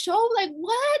on the show. Like,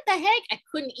 what the heck? I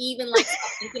couldn't even like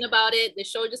stop thinking about it. The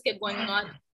show just kept going on.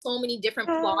 So many different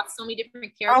plots, so many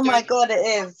different characters. Oh my God, it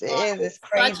is. It's such a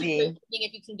crazy. good thing.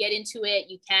 If you can get into it,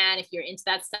 you can. If you're into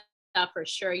that stuff, for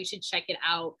sure, you should check it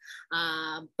out.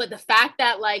 But the fact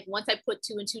that like once I put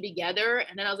two and two together,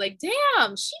 and then I was like,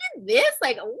 damn, she did this,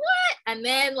 like what? And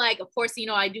then like, of course, you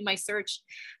know, I do my search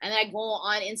and I go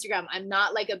on Instagram. I'm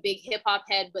not like a big hip hop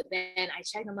head, but then I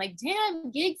check, I'm like,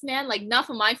 damn, Gigs, man, like enough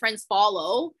of my friends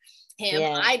follow him.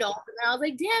 Yeah. I don't. And I was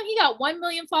like, damn, he got 1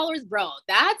 million followers, bro.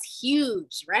 That's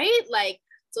huge, right? Like,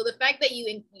 so the fact that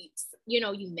you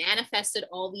manifested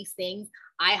all these things,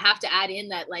 I have to add in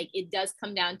that like it does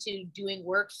come down to doing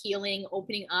work, healing,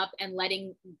 opening up, and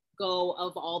letting go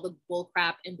of all the bull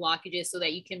crap and blockages so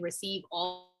that you can receive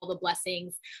all the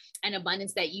blessings and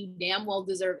abundance that you damn well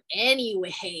deserve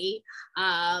anyway.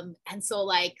 And so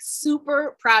like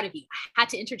super proud of you. I had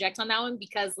to interject on that one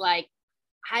because like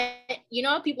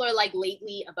people are like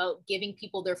lately about giving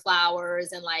people their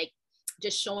flowers and like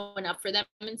just showing up for them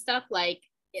and stuff. Like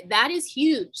that is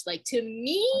huge. Like to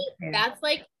me, that's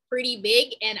like pretty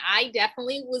big. And I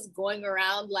definitely was going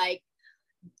around like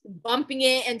bumping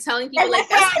it and telling people like,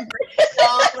 that's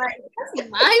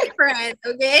my friend,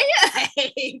 okay?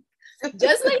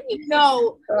 Just like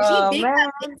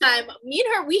time, me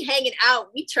and her, we hanging out,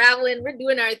 we traveling, we're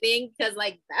doing our thing because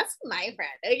like that's my friend,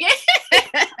 okay?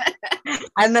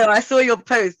 I know, I saw your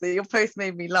post. Your post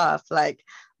made me laugh. Like,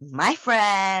 my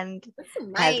friend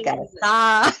has got a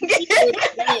song.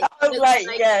 I was like,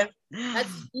 yes.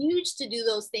 That's huge to do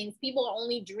those things. People are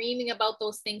only dreaming about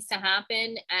those things to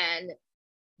happen, and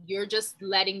you're just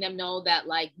letting them know that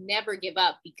like never give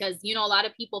up, because you know a lot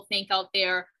of people think out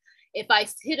there, if I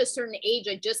hit a certain age,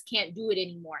 I just can't do it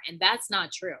anymore. And that's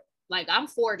not true. Like I'm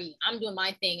 40, I'm doing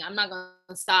my thing. I'm not going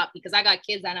to stop because I got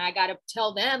kids and I got to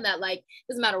tell them that like,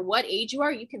 doesn't matter what age you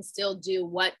are, you can still do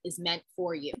what is meant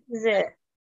for you.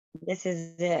 This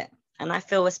is it. And I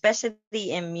feel especially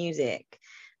in music,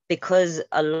 because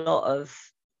a lot of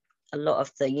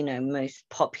the, you know, most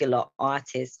popular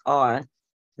artists are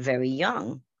very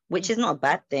young, which is not a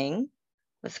bad thing.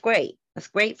 That's great. That's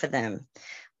great for them.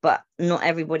 But not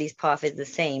everybody's path is the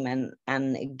same.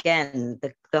 And again,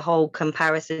 the whole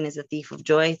comparison is a thief of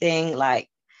joy thing. Like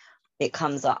it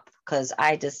comes up because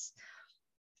I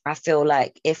feel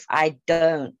like if I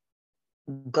don't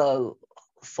go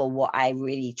for what I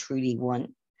really truly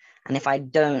want, and if I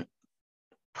don't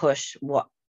push what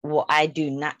I do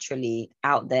naturally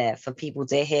out there for people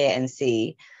to hear and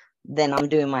see, then I'm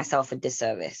doing myself a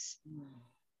disservice.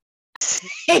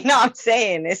 You know what I'm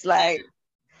saying? It's like,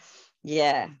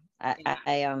 yeah,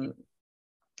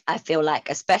 I feel like,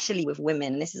 especially with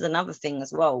women, and this is another thing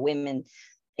as well, women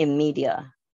in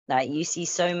media, like you see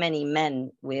so many men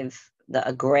that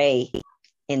are gray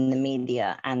in the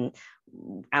media, and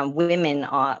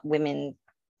women,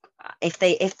 if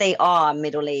they are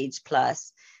middle-aged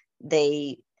plus,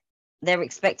 they're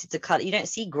expected to cut. You don't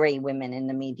see gray women in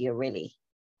the media really.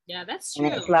 Yeah, that's true.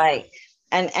 And it's like,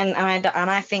 and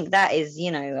I think that is,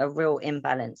 you know, a real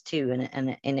imbalance too, and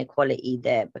an inequality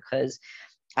there, because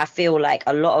I feel like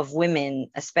a lot of women,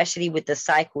 especially with the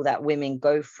cycle that women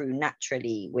go through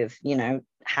naturally with, you know,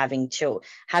 having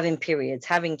periods,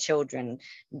 having children,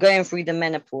 going through the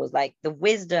menopause, like the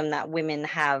wisdom that women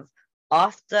have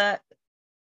after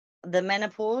the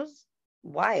menopause,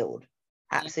 wild,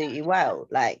 absolutely wild.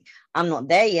 Like I'm not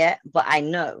there yet, but I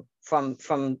know from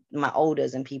my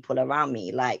elders and people around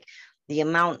me, like the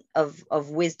amount of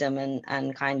wisdom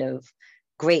and kind of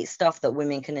great stuff that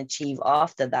women can achieve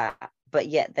after that, but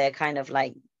yet they're kind of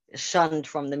like shunned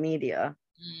from the media.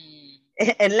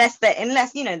 Unless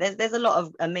you know, there's a lot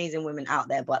of amazing women out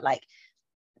there, but like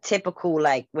typical,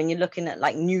 like when you're looking at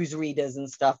like news readers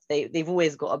and stuff, they've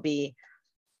always got to be,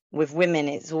 with women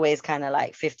it's always kind of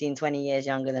like 15-20 years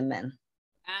younger than men.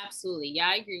 Absolutely. Yeah,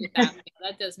 I agree with that.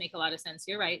 That does make a lot of sense.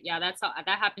 You're right. Yeah, that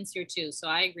happens here too. So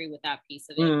I agree with that piece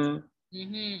of it.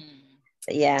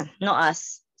 But yeah, not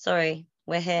us. Sorry,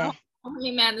 we're here. Oh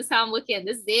man, this is how I'm looking.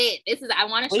 This is it. I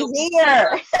want to show people.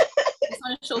 I just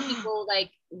want to show people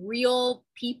like real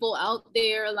people out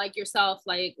there like yourself,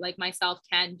 like myself,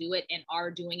 can do it and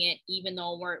are doing it, even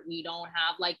though we don't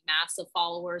have like massive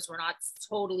followers. We're not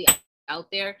totally out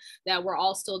there, that we're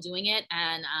all still doing it,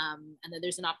 and that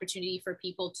there's an opportunity for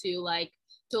people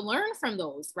to learn from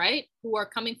those, right, who are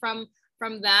coming from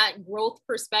that growth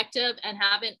perspective and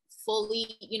haven't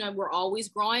fully, you know, we're always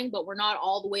growing, but we're not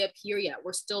all the way up here yet.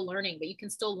 We're still learning, but you can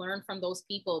still learn from those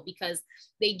people because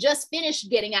they just finished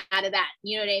getting out of that,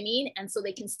 you know what I mean? And so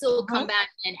they can still come back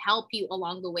and help you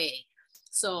along the way.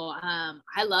 So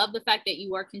I love the fact that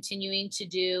you are continuing to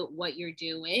do what you're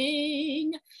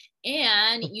doing,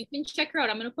 and you can check her out.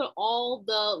 I'm going to put all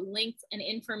the links and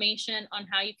information on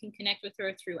how you can connect with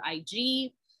her through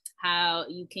IG, how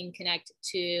you can connect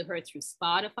to her through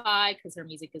Spotify, because her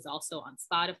music is also on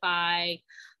Spotify.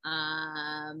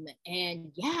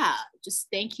 And yeah, just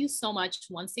thank you so much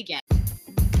once again.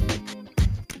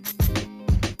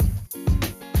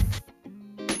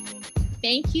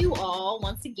 Thank you all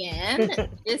once again.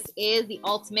 This is the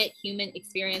Ultimate Human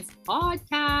Experience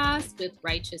Podcast with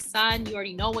Righteous Sun. You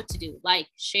already know what to do. Like,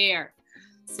 share,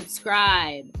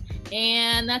 subscribe.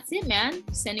 And that's it, man.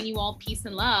 Sending you all peace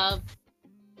and love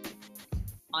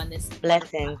on this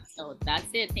blessing. So that's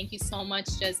it. Thank you so much,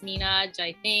 Jasmina.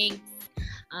 Jai, thanks.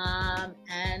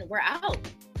 And we're out.